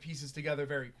dad kind of pieces together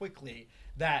very quickly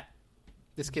that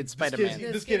This kid's this Spider-Man.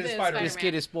 kid- this kid is Spider-Man. This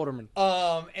kid is Spider-Man.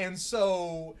 And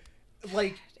so,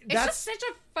 like, It's that's just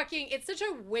it's such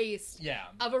a waste yeah,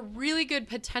 of a really good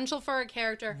potential for a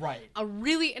character, right. a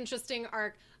really interesting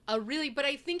arc, but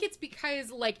I think it's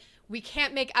because, like, we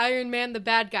can't make Iron Man the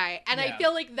bad guy. And Yeah. I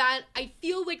feel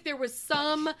like there was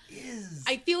some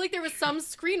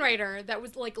screenwriter that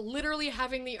was, like, literally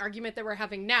having the argument that we're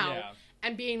having now Yeah.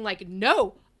 and being like,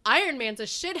 no, Iron Man's a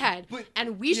shithead, But-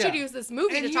 and we should yeah. use this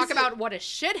movie And to he's talk a- about what a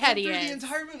shithead he Through is. the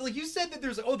entire movie, like you said that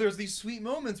there's these sweet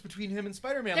moments between him and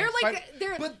Spider-Man.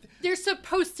 They're but they're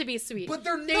supposed to be sweet. But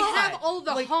they're they not. have all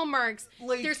the Like- hallmarks.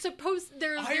 like,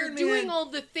 They're Iron doing Man- all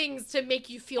the things to make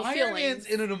you feel Iron feelings. Man's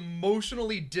in an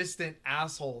emotionally distant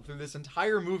asshole through this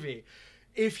entire movie.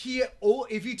 If he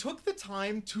took the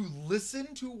time to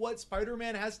listen to what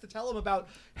Spider-Man has to tell him about,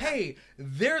 hey,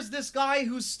 there's this guy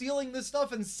who's stealing this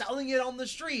stuff and selling it on the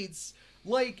streets,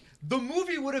 like, the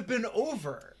movie would have been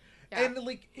over. Yeah. And,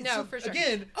 like, No, for sure.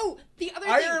 Again, Oh, the other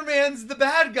Iron Man's the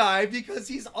bad guy because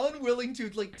he's unwilling to,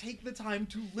 like, take the time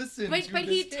to listen thing, to but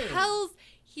this kid.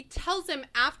 he tells him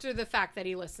after the fact that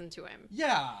he listened to him,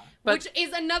 Yeah. But- which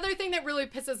is another thing that really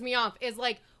pisses me off. Is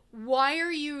like, why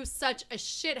are you such a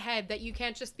shithead that you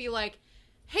can't just be like,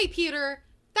 hey, Peter,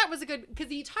 that was a good, because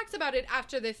he talks about it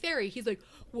after the ferry. He's like,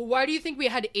 well, why do you think we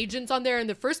had agents on there in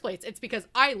the first place? It's because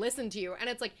I listened to you. And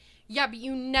it's like, yeah, but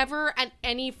you never at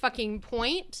any fucking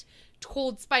point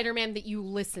told Spider-Man that you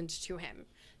listened to him.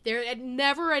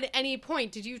 Never at any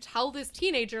point did you tell this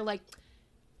teenager, like,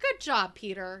 good job,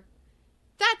 Peter.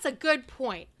 That's a good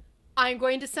point. I'm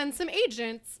going to send some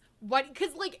agents. What?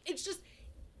 Because, like, it's just,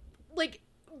 like,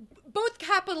 both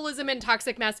capitalism and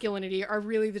toxic masculinity are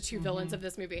really the two villains of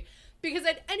this movie. Because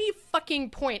at any fucking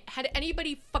point, had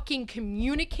anybody fucking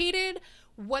communicated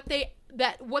what they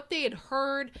had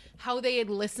heard, how they had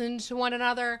listened to one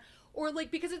another, or, like,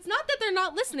 because it's not that they're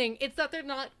not listening, it's that they're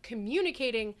not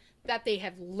communicating that they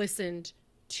have listened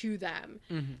to them.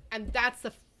 And that's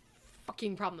the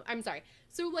fucking problem. I'm sorry.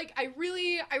 So, like, I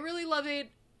really love it.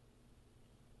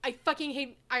 I fucking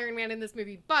hate Iron Man in this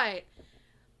movie, but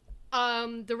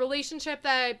the relationship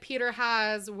that Peter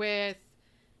has with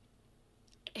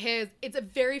it's a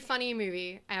very funny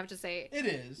movie, I have to say. It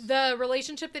is. The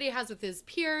relationship that he has with his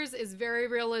peers is very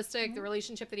realistic. The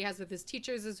relationship that he has with his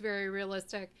teachers is very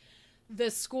realistic. The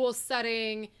school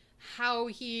setting, how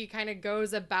he kind of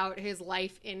goes about his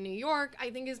life in New York, I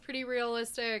think is pretty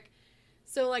realistic.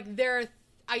 So, like,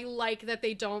 I like that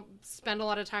they don't spend a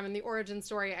lot of time in the origin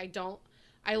story.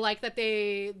 I like that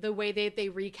the way they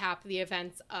recap the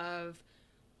events of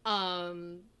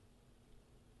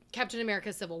Captain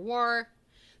America Civil War.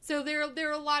 So there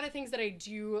are a lot of things that I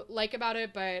do like about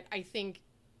it, but I think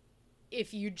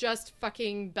if you just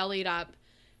fucking bellied up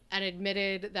and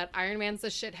admitted that Iron Man's a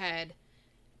shithead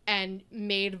and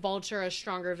made Vulture a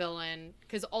stronger villain,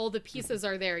 because all the pieces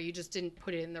are there, you just didn't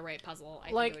put it in the right puzzle. I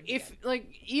think it Like, would be if, good. like,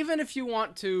 even if you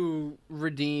want to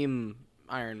redeem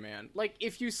Iron Man, like,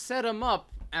 if you set him up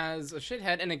as a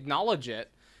shithead and acknowledge it,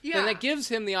 then that gives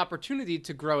him the opportunity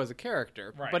to grow as a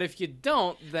character. Right. But if you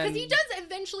don't, then... Because he does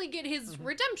eventually get his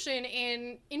redemption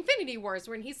in Infinity Wars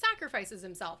when he sacrifices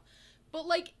himself. But,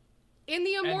 like, in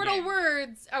the immortal Endgame.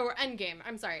 words... Oh, Endgame.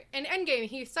 I'm sorry. In Endgame,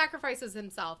 he sacrifices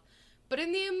himself. But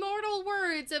in the immortal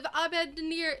words of Abed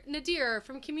Nadir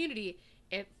from Community,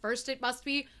 at first it must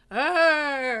be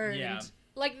earned. Yeah.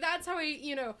 Like, that's how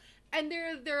he, And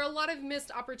there are a lot of missed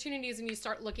opportunities when you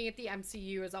start looking at the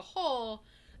MCU as a whole.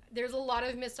 There's a lot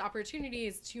of missed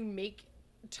opportunities to make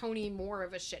Tony more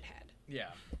of a shithead.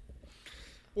 Yeah.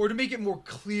 Or to make it more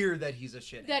clear that he's a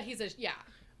shithead. Yeah.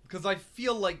 Because I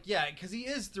feel like, because he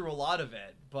is through a lot of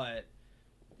it, but,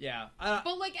 yeah.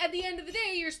 But, like, at the end of the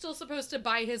day, you're still supposed to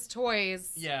buy his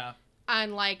toys Yeah.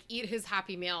 and, like, eat his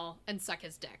Happy Meal and suck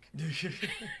his dick.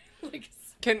 Like,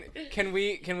 Can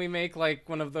we make, like,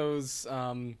 one of those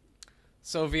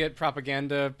Soviet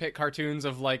propaganda pit cartoons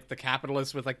of, like, the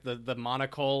capitalist with, like, the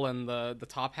monocle and the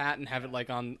top hat and have it, like,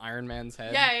 on Iron Man's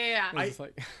head? yeah. It's just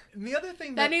like... And the other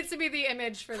thing That needs to be the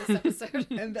image for this episode.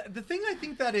 and the thing I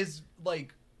think that is,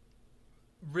 like,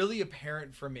 really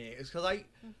apparent for me is because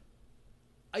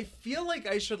I feel like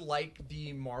I should like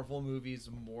the Marvel movies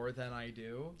more than I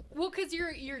do. Well, because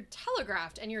you're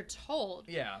telegraphed and you're told.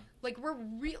 Yeah. Like,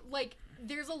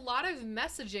 there's a lot of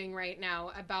messaging right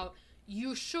now about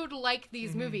you should like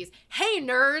these movies. Hey,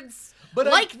 nerds!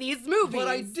 But these movies! But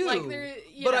I do. Like, they're,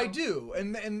 I do.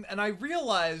 And I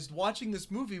realized watching this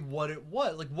movie what it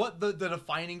was. Like, what the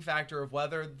defining factor of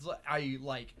whether I,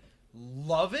 like,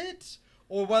 love it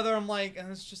or whether I'm like,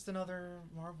 it's just another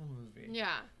Marvel movie.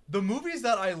 Yeah. the movies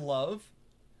that I love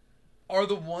are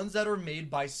the ones that are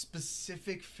made by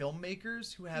specific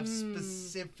filmmakers who have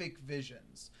specific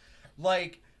visions.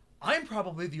 Like, I'm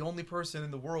probably the only person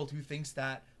in the world who thinks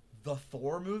that the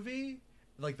Thor movie,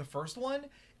 like the first one,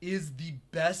 is the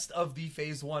best of the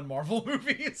Phase 1 Marvel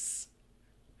movies.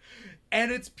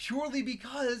 And it's purely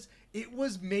because it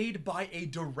was made by a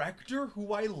director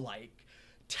who I like,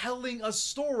 telling a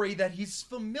story that he's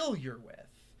familiar with.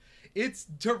 It's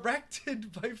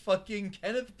directed by fucking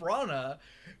Kenneth Branagh,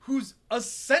 who's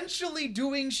essentially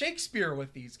doing Shakespeare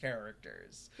with these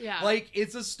characters. Yeah. Like,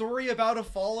 it's a story about a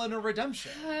fall and a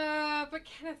redemption. But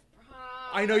Kenneth Branagh.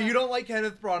 I know you don't like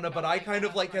Kenneth Branagh, but I kind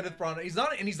of like Kenneth Branagh. He's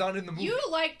not in the movie. You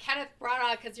like Kenneth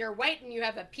Branagh because you're white and you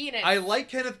have a penis. I like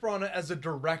Kenneth Branagh as a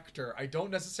director. I don't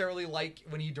necessarily like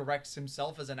when he directs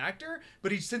himself as an actor,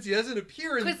 but since he doesn't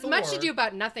appear in Thor... Because Much Ado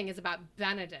About Nothing is about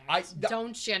Benedict.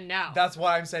 Don't you know? That's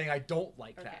why I'm saying I don't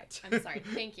like that. I'm sorry.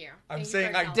 Thank you. I'm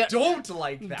saying I don't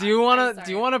like that. Do you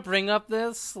want to bring up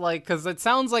this? Like, because it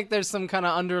sounds like there's some kind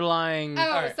of underlying... Oh,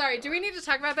 right. Sorry. Do we need to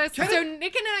talk about this? So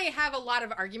Nick and I have a lot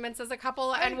of arguments as a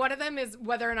couple, and one of them is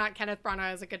whether or not Kenneth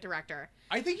Branagh is a good director.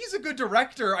 I think he's a good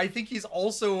director. I think he's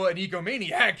also an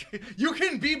egomaniac. You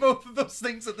can be both of those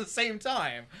things at the same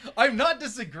time. I'm not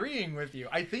disagreeing with you.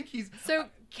 I think he's... So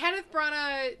Kenneth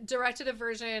Branagh directed a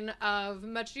version of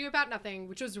Much Ado About Nothing,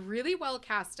 which was really well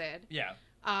casted. Yeah.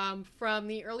 From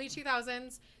the early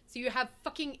 2000s. So you have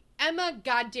fucking Emma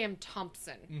goddamn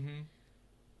Thompson.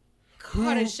 Mm-hmm.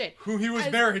 What a shit. Who he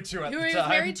was married to at the time. Who he was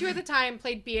married to at the time,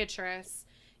 played Beatrice.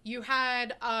 You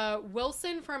had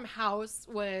Wilson from House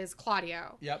was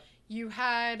Claudio. Yep. You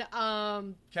had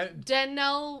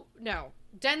Denzel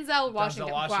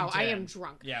Washington. Wow, I am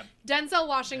drunk. Yeah. Denzel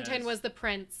Washington was the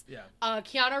prince. Yeah.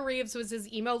 Keanu Reeves was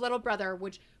his emo little brother,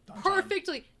 which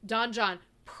Don John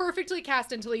perfectly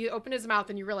cast until he opened his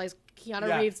mouth and you realize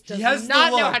Keanu Reeves does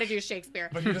not know how to do Shakespeare.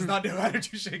 But he does not know how to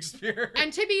do Shakespeare.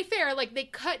 And to be fair, like, they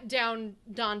cut down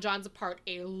Don John's part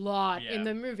a lot in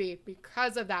the movie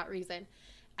because of that reason.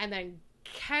 And then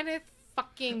Kenneth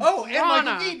fucking and Branagh.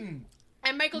 Michael Keaton.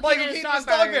 And Michael Keaton as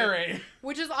Dogberry.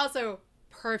 Which is also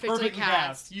perfectly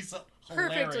cast. He's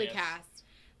perfectly hilarious.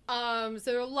 cast.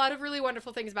 So there are a lot of really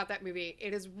wonderful things about that movie.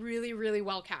 It is really, really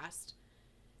well cast.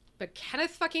 But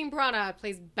Kenneth fucking Branagh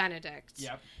plays Benedict.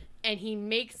 Yep. And he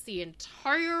makes the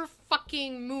entire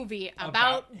fucking movie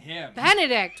about him.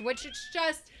 Benedict, which it's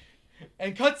just...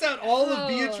 And cuts out all of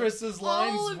Beatrice's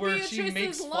lines where she Beatrice's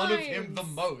makes fun of him the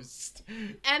most.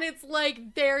 And it's like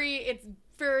it's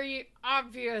very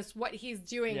obvious what he's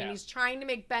doing. Yeah. And he's trying to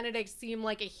make Benedict seem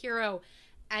like a hero.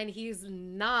 And he's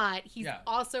not. He's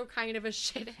also kind of a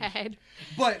shithead.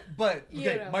 But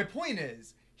okay, my point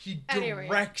is, he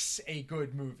directs a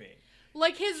good movie.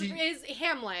 Like his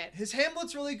Hamlet. His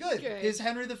Hamlet's really good. His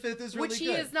Henry V is really good. Which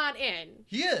he is not in.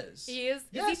 He is. He is?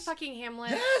 Yes. Is he fucking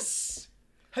Hamlet? Yes!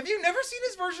 Have you never seen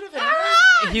his version of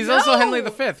Hamlet? He's also Henry V,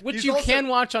 which He's you also... can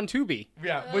watch on Tubi.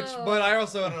 Yeah, but I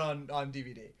also own it on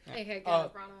DVD. Okay,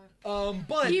 Kenneth Branagh.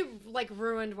 But he like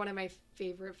ruined one of my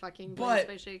favorite fucking plays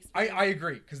by Shakespeare. I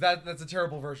agree, because that's a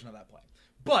terrible version of that play.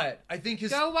 But I think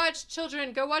his... Go watch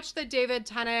the David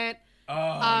Tennant,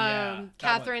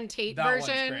 Catherine Tate version.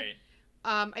 That one's great.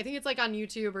 I think it's like on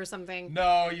YouTube or something.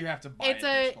 No, you have to buy it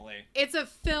digitally.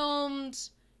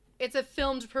 It's a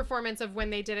filmed performance of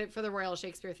when they did it for the Royal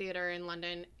Shakespeare Theatre in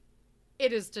London.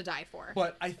 It is to die for.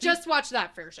 But I think, just watch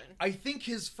that version. I think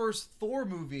his first Thor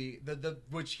movie, the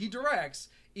which he directs,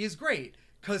 is great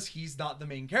because he's not the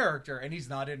main character and he's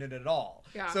not in it at all.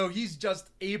 Yeah. So he's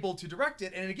just able to direct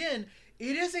it. And again,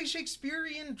 it is a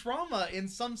Shakespearean drama in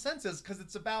some senses because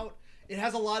it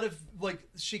has a lot of like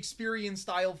Shakespearean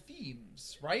style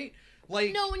themes, right?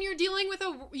 Like no, when you're dealing with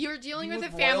a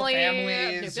family,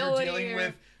 families, you're dealing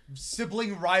with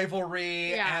sibling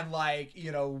rivalry and like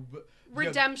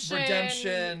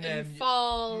redemption and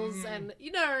falls and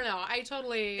no. I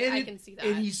can see that.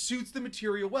 And he suits the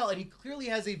material well, and he clearly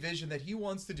has a vision that he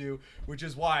wants to do, which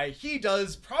is why he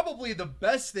does probably the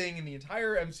best thing in the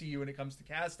entire MCU when it comes to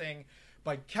casting,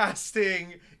 by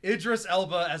casting Idris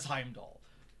Elba as Heimdall.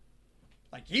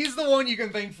 Like, he's the one you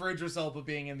can thank for Idris Elba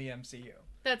being in the MCU.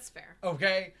 That's fair.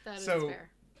 Okay? That is fair.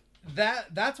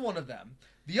 That's one of them.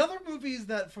 The other movies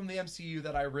that from the MCU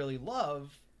that I really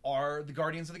love are the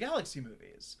Guardians of the Galaxy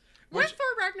movies. Or Thor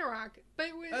Ragnarok, but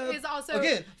is also...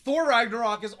 Again, Thor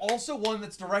Ragnarok is also one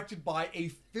that's directed by a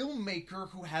filmmaker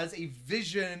who has a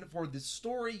vision for the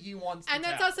story he wants to tell. And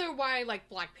that's also why, like,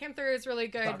 Black Panther is really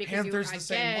good. Black Panther's the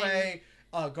same way.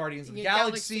 Guardians of the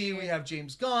Galaxy, we have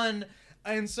James Gunn.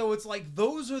 And so it's like,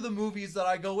 those are the movies that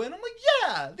I go in. I'm like,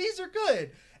 yeah, these are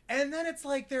good. And then it's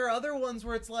like, there are other ones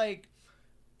where it's like,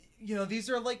 you know, these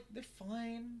are like, they're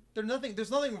fine.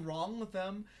 There's nothing wrong with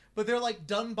them, but they're like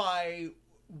done by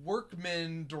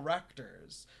workman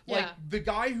directors. Like the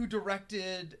guy who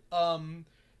directed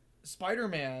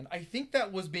Spider-Man, I think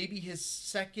that was maybe his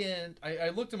second. I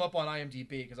looked him up on IMDb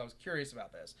because I was curious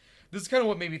about this. This is kind of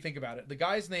what made me think about it. The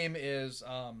guy's name is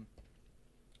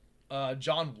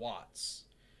John Watts.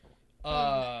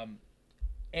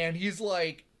 And he's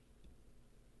like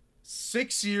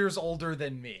 6 years older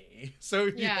than me. So,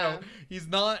 you know, he's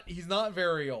not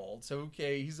very old. So,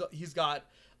 okay, he's got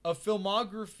a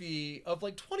filmography of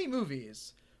like 20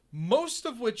 movies, most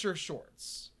of which are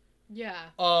shorts. Yeah.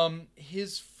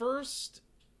 His first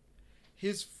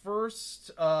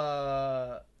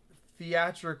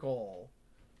theatrical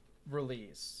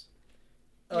release.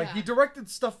 He directed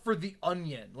stuff for The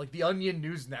Onion, like The Onion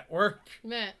News Network.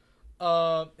 Meh.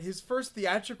 His first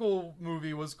theatrical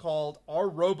movie was called Our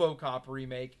RoboCop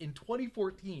remake in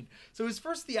 2014. So his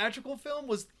first theatrical film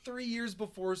was 3 years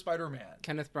before Spider-Man.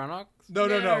 Kenneth Branagh? No.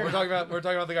 We're talking about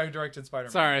the guy who directed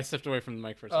Spider-Man. Sorry, I stepped away from the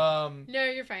mic for a second. No,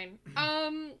 you're fine.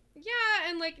 Yeah,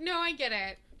 and like, no, I get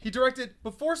it. He directed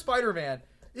before Spider-Man.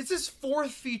 It's his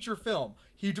fourth feature film.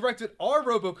 He directed Our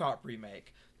RoboCop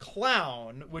remake,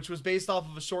 Clown, which was based off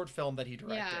of a short film that he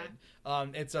directed.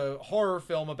 It's a horror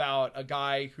film about a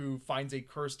guy who finds a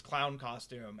cursed clown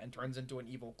costume and turns into an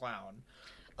evil clown.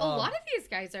 A lot of these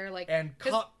guys are like, and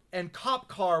Cop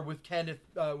Car with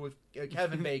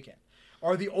Kevin Bacon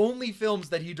are the only films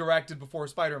that he directed before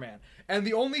Spider-Man. And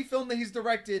the only film that he's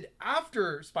directed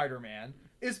after Spider-Man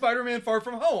is Spider-Man Far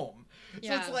From Home.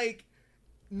 So it's like,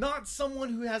 not someone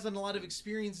who has a lot of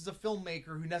experience as a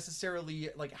filmmaker who necessarily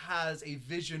like has a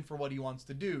vision for what he wants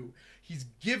to do. He's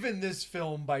given this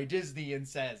film by Disney and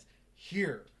says,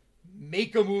 here,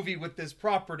 make a movie with this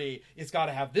property. It's got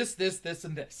to have this,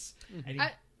 and this. And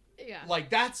like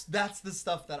that's the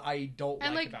stuff that I don't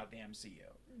like about the MCU.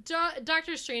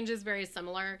 Doctor Strange is very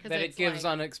similar because it gives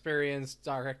unexperienced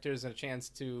directors a chance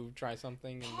to try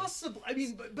something. Possibly, I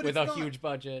mean, but with a huge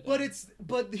budget.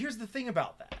 But here's the thing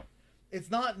about that. It's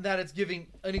not that it's giving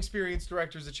inexperienced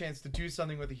directors a chance to do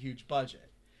something with a huge budget.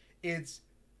 It's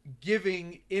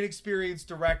giving inexperienced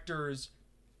directors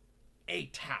a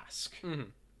task. Mm-hmm.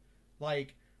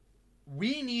 Like,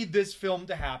 we need this film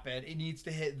to happen. It needs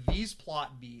to hit these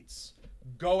plot beats.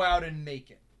 Go out and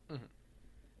make it. Mm-hmm.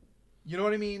 You know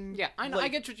what I mean? Yeah, I know. I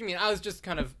get what you mean. I was just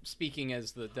kind of speaking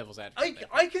as the devil's advocate.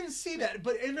 I can see that,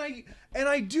 but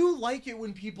I do like it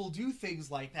when people do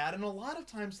things like that, and a lot of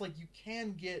times, like, you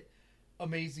can get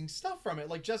amazing stuff from it.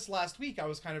 Like, just last week I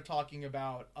was kind of talking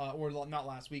about or not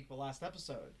last week but last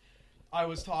episode I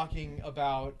was talking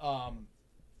about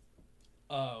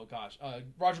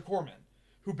Roger Corman,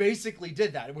 who basically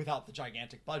did that without the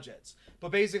gigantic budgets, but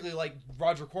basically like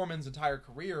Roger Corman's entire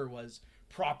career was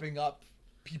propping up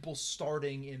people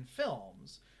starting in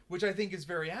films, which I think is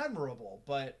very admirable,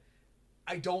 but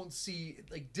I don't see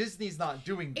like Disney's not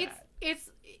doing that.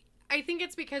 I think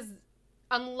it's because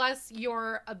unless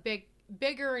you're a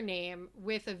bigger name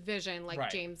with a vision like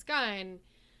James Gunn,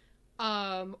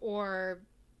 or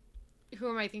who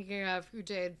am I thinking of who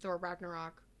did Thor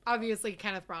Ragnarok? Obviously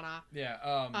Kenneth Branagh. Yeah.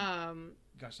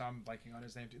 Gosh, I'm blanking on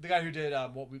his name too. The guy who did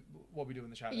What We Do in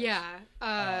the Shadows. Yeah.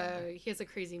 He has a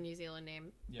crazy New Zealand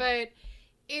name. Yeah. But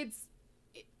it's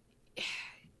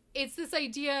this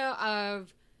idea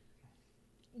of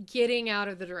getting out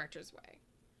of the director's way.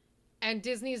 And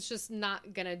Disney's just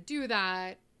not gonna do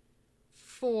that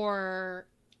for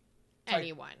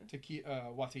anyone. Waititi.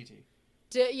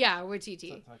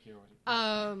 Waititi.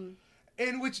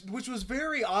 And which was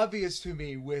very obvious to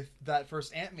me with that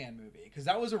first Ant-Man movie, because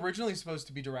that was originally supposed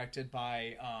to be directed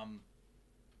by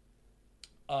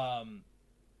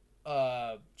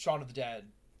Shaun of the Dead.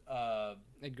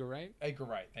 Edgar Wright? Edgar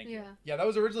Wright, thank you. Yeah, that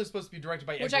was originally supposed to be directed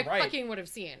by Edgar Wright. Which I fucking would have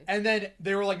seen. And then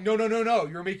they were like, no,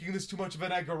 you're making this too much of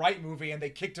an Edgar Wright movie, and they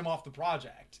kicked him off the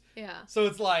project. Yeah. So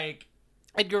it's like...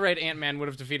 Edgar Wright Ant-Man would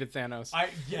have defeated Thanos.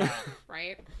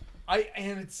 Right?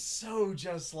 And it's so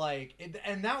just like...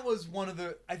 And that was one of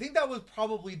the... I think that was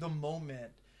probably the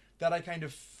moment that I kind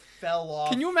of fell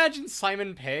off. Can you imagine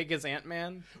Simon Pegg as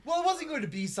Ant-Man? Well, it wasn't going to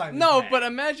be Simon Pegg. No, but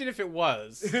imagine if it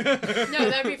was. No,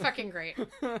 that'd be fucking great.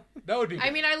 That would be great.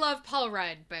 I mean, I love Paul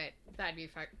Rudd, but that'd be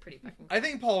pretty fucking cool. I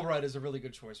think Paul Rudd is a really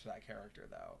good choice for that character,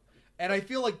 though. And I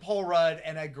feel like Paul Rudd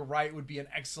and Edgar Wright would be an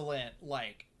excellent,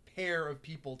 like, pair of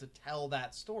people to tell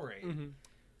that story. Mm-hmm.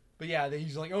 But yeah,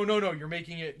 he's like, oh, no, you're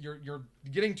making it, you're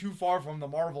getting too far from the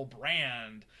Marvel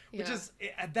brand, which is,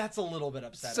 that's a little bit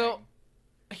upsetting. So,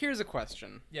 here's a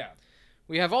question. Yeah.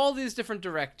 We have all these different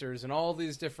directors and all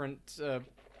these different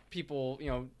people,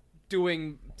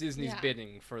 doing Disney's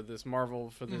bidding for this Marvel,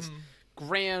 for this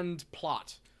grand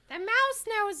plot. The mouse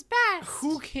knows best.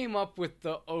 Who came up with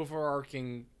the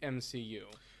overarching MCU?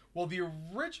 Well, the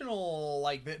original,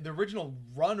 like the original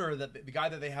runner, that the guy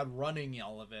that they had running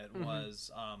all of it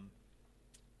was, God,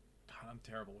 I'm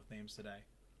terrible with names today.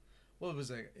 What is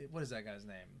that guy's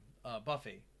name?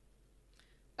 Buffy.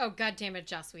 Oh, God damn it,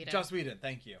 Joss Whedon. Joss Whedon,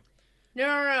 thank you.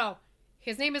 No.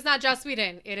 His name is not Joss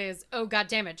Whedon. It is, oh, God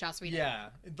damn it, Joss Whedon. Yeah,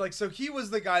 like, so he was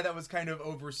the guy that was kind of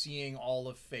overseeing all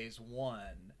of Phase 1.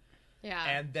 Yeah.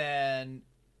 And then,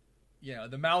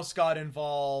 the mouse got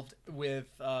involved with,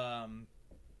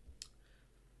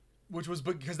 which was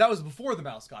because that was before the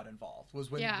mouse got involved.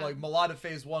 Was when like a lot of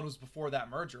Phase 1 was before that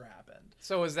merger happened.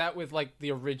 So is that with like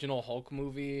the original Hulk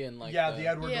movie and like the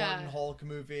Edward Norton Hulk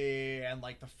movie and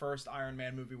like the first Iron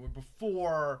Man movie were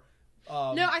before.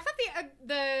 No, I thought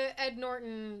the Ed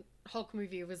Norton Hulk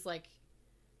movie was like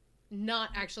not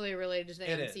actually related to the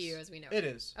MCU as we know it. It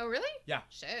is. Oh, really? Yeah.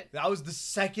 Shit. That was the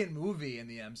second movie in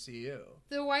the MCU.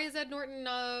 So why is Ed Norton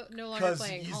no longer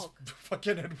playing Hulk? Because he's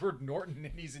fucking Edward Norton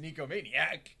and he's an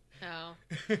ecomaniac. Oh.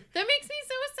 That makes me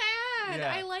so sad.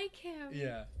 Yeah. I like him.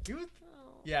 Yeah. He was...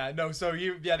 Oh. Yeah, no, so they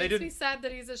didn't... Makes me sad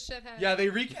that he's a shithead. Yeah, they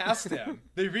recast him.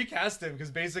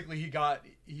 Because basically he got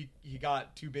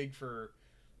too big for...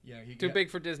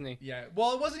 big for Disney. Yeah.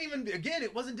 Well, it wasn't even... Again,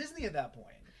 it wasn't Disney at that point.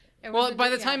 Well, by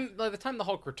the time the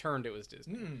Hulk returned, it was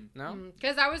Disney. No,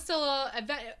 because I was still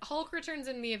Hulk returns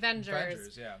in the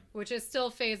Avengers, which is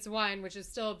still Phase 1, which is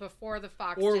still before the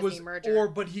Fox Disney merger.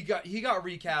 But he got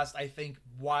recast, I think,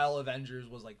 while Avengers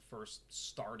was like first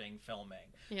starting filming.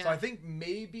 Yeah. So I think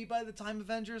maybe by the time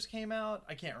Avengers came out,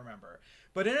 I can't remember.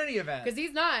 But in any event, because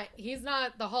he's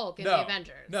not the Hulk in the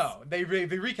Avengers. No, they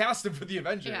recast him for the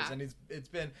Avengers, and it's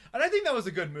been, and I think that was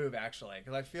a good move actually,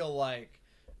 because I feel like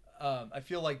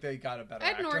they got a better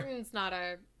actor. Ed Norton's not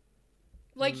a...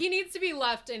 Like, he needs to be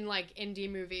left in, like,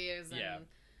 indie movies. And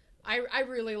I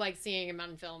really like seeing him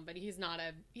on film, but he's not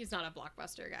a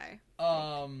blockbuster guy.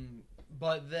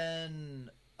 But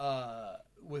then,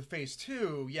 with Phase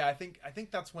 2, I think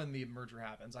that's when the merger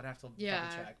happens. I'd have to double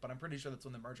check, but I'm pretty sure that's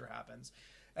when the merger happens.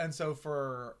 And so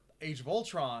for Age of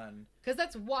Ultron... Because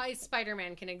that's why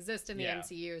Spider-Man can exist in the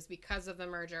MCU, is because of the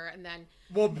merger, and then...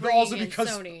 Well, but also because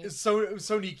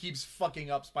Sony keeps fucking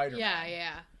up Spider-Man.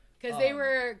 Yeah.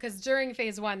 Because during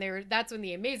Phase 1, that's when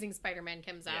the Amazing Spider-Man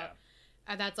comes out.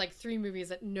 And that's like 3 movies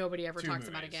that nobody ever talks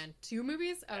about again. 2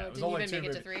 movies? Oh, didn't even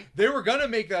make it to 3? They were gonna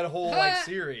make that whole,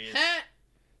 series.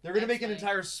 They were gonna make an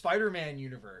entire Spider-Man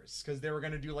universe, because they were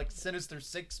gonna do, like, Sinister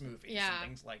Six movies and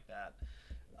things like that.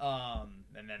 And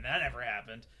then that never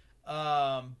happened.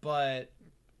 But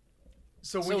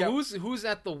so who's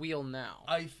at the wheel now?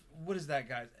 What is that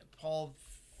guy? Paul.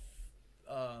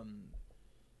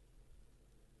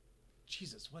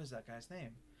 Jesus, what is that guy's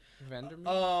name?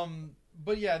 Vandermeer.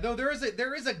 But yeah, no, there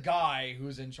is a guy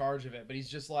who's in charge of it, but he's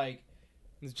just like.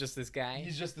 He's just this guy.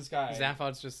 He's just this guy.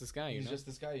 Zaphod's just this guy. He's just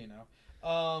this guy, who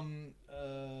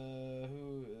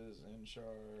is in charge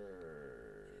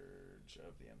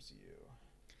of the MCU?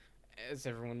 As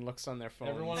everyone looks on their phone.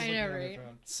 Everyone's looking on their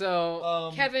phone.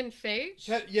 So Kevin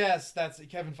Feige? Yes, that's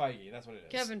Kevin Feige. That's what it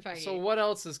is. Kevin Feige. So what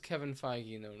else is Kevin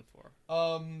Feige known for?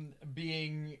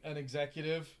 Being an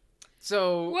executive.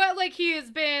 So well, like he has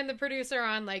been the producer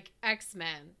on like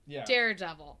X-Men,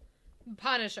 Daredevil,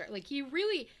 Punisher. Like he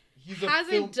really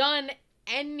hasn't done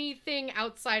anything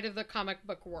outside of the comic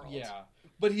book world. Yeah,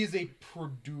 but he's a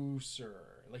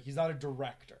producer. Like he's not a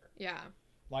director. Yeah.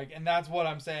 Like, and that's what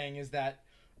I'm saying is that.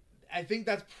 I think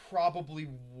that's probably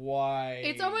why...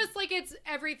 It's almost like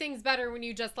everything's better when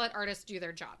you just let artists do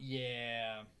their job.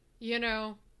 Yeah.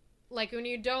 Like when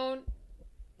you don't...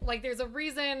 Like there's a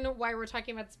reason why we're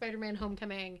talking about Spider-Man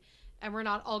Homecoming and we're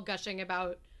not all gushing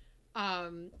about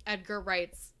Edgar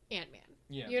Wright's Ant-Man.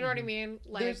 Yeah. You know what I mean?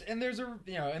 Like there's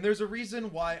a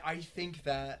reason why I think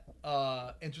that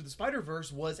Into the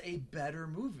Spider-Verse was a better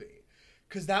movie.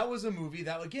 Because that was a movie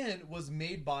that, again, was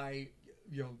made by,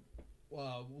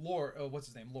 Lord, what's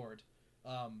his name? Lord.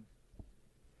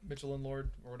 Mitchell and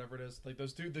Lord, or whatever it is. Like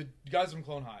those two, the guys from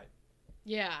Clone High.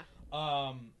 Yeah.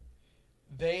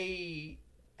 They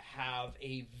have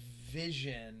a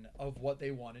vision of what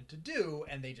they wanted to do,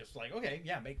 and they just like, okay,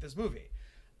 yeah, make this movie.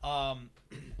 And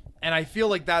I feel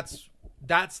like that's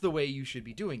the way you should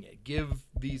be doing it. Give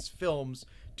these films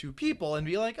to people and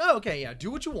be like, oh, okay, yeah, do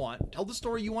what you want. Tell the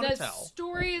story you want to tell. The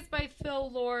story is by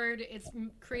Phil Lord. It's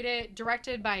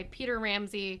directed by Peter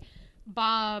Ramsey,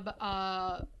 Bob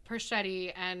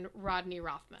Persichetti, and Rodney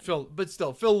Rothman. Phil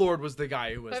Lord was the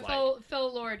guy who was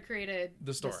Phil Lord created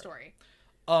the story.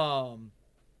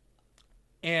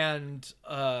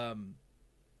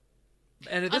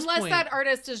 And at this Unless point, that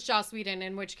artist is Joss Whedon,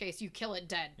 in which case you kill it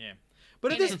dead. yeah.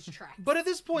 But in its tracks. at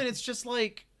this point, it's just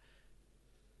like,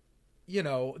 you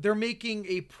know, they're making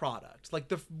a product.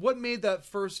 Like what made that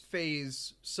first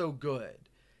phase so good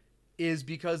is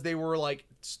because they were like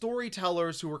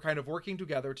storytellers who were kind of working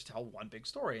together to tell one big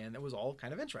story, and it was all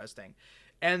kind of interesting.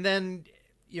 And then,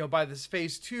 you know, by this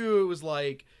phase 2, it was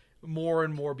like more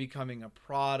and more becoming a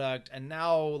product, and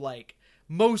now like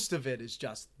most of it is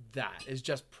just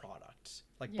product.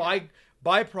 Like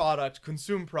buy product,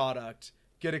 consume product,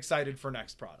 get excited for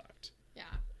next product. Yeah.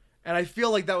 And I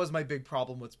feel like that was my big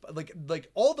problem with like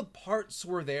all the parts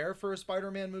were there for a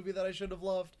Spider-Man movie that I should have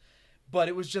loved, but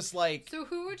it was just like. So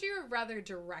who would you have rather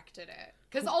directed it?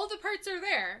 Because all the parts are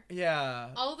there. Yeah.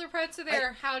 All the parts are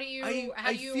there. How do you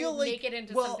feel like, make it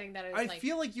into something that is I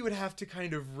feel like you would have to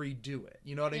kind of redo it.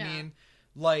 You know what I Yeah. mean?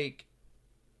 Like,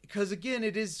 because again,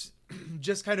 it is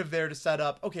just kind of there to set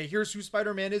up, okay, here's who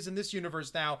Spider-Man is in this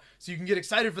universe now, so you can get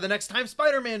excited for the next time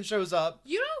Spider-Man shows up.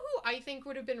 You know who I think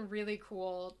would have been really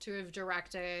cool to have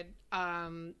directed a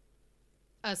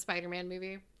Spider-Man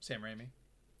movie? Sam Raimi.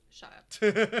 Shut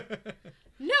up.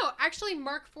 No, actually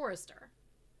Mark Forrester.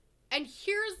 And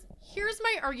here's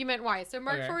my argument why. So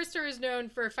Mark Forrester is known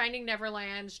for Finding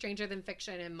Neverland, Stranger Than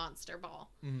Fiction, and Monster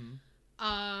Ball.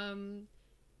 Mm-hmm.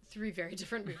 3 very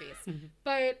different movies.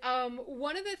 But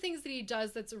one of the things that he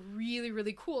does that's really,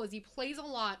 really cool is he plays a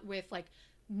lot with like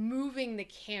moving the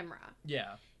camera.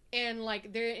 Yeah. And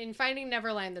like there in Finding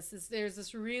Neverland, there's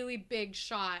this really big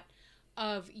shot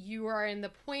of you are in the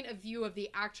point of view of the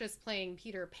actress playing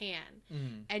Peter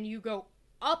Pan, and you go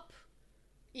up.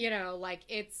 You know, like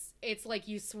it's like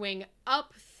you swing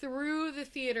up through the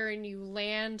theater and you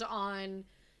land on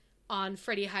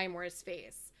Freddie Highmore's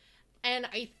face. And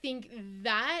I think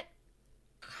that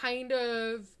kind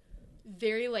of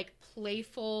very like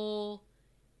playful,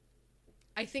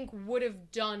 I think would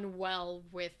have done well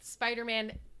with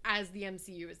Spider-Man as the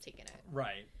MCU has taken it.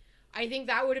 Right. I think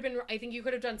that would have been, I think you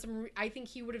could have done I think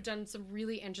he would have done some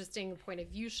really interesting point of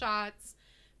view shots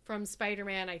from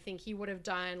Spider-Man. I think he would have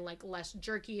done like less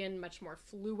jerky and much more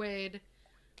fluid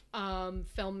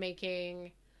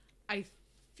filmmaking. I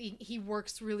think he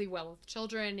works really well with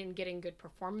children and getting good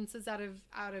performances out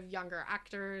of younger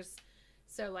actors.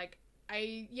 So like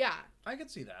I could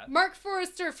see that. Mark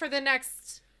Forrester for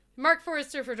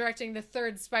directing the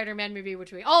 3rd Spider-Man movie,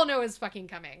 which we all know is fucking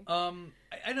coming.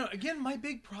 I know. Again, my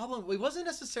big problem, it wasn't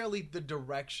necessarily the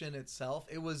direction itself.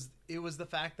 It was the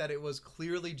fact that it was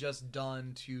clearly just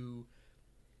done to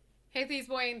hit these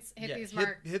points, hit these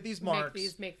marks, hit these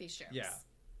marks, make these jokes.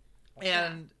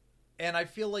 Yeah, and I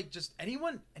feel like just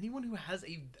anyone who has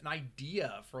an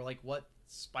idea for like what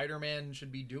Spider-Man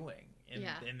should be doing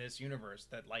in this universe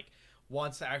that like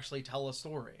wants to actually tell a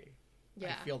story,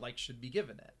 I feel like should be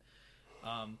given it.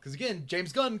 Because again,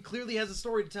 James Gunn clearly has a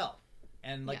story to tell,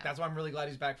 and like that's why I'm really glad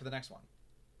he's back for the next one.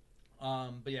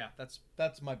 But yeah,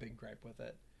 that's my big gripe with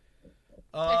it.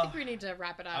 I think we need to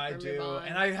wrap it up. I do, move on.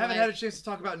 and I haven't had a chance to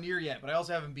talk about Nier yet, but I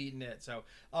also haven't beaten it. So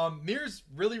Nier's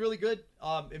really, really good.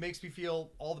 It makes me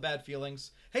feel all the bad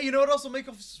feelings. Hey, you know what else will make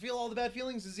us feel all the bad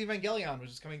feelings is Evangelion, which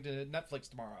is coming to Netflix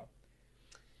tomorrow,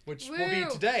 which will be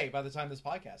today by the time this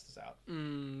podcast is out.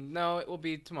 No, it will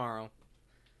be tomorrow.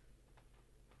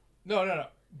 No.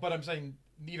 But I'm saying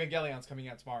Evangelion's coming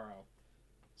out tomorrow.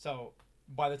 So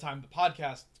by the time the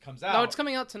podcast comes out... No, it's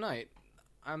coming out tonight.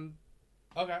 I'm...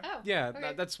 Okay. Oh, yeah,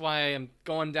 okay. That's why I'm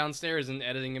going downstairs and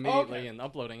editing immediately and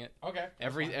uploading it. Okay.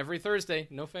 Every Thursday,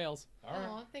 no fails. All right.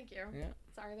 Oh, thank you. Yeah.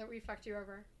 Sorry that we fucked you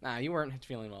over. Nah, you weren't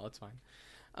feeling well. It's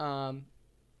fine.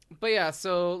 But yeah,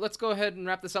 so let's go ahead and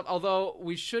wrap this up. Although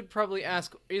we should probably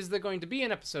ask, is there going to be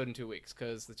an episode in 2 weeks?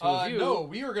 Because the two of you... No,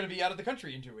 we are going to be out of the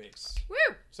country in 2 weeks. Woo!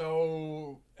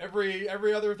 So every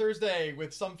other Thursday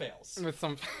with some fails. With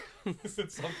some...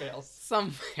 With some fails.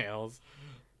 Some fails.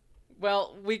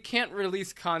 Well, we can't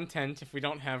release content if we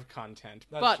don't have content.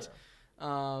 That's but,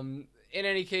 true. In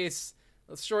any case,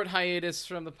 a short hiatus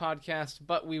from the podcast,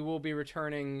 but we will be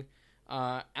returning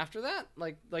after that,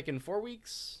 like in 4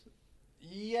 weeks.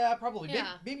 Yeah, probably.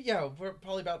 Yeah. Maybe we're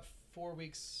probably about 4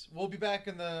 weeks. We'll be back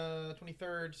on the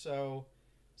 23rd, so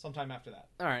sometime after that.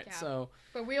 All right, Yeah. so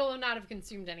But we will not have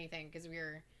consumed anything because we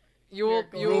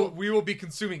will be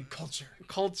consuming culture.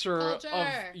 Culture of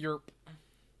Europe.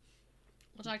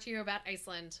 We'll talk to you about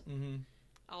Iceland. Mm-hmm.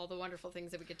 All the wonderful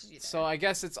things that we get to do there. So I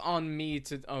guess it's on me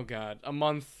to, a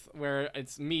month where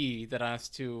it's me that has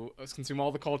to consume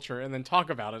all the culture and then talk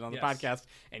about it on the podcast,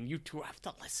 and you two have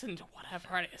to listen to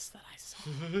whatever it is that I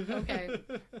saw. Okay.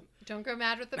 Don't go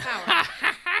mad with the power.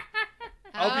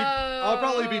 I'll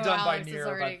probably be done Alex by Nier is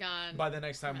already gone. by the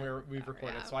next time we've Oh,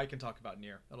 recorded, yeah. so I can talk about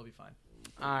Nier. That'll be fine.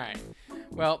 All right.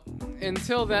 Well,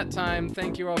 until that time,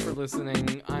 thank you all for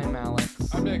listening. I'm Alex.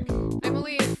 I'm Nick. I'm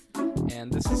Elise.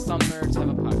 And this is Some Nerds Have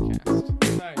a Podcast.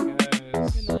 Good night.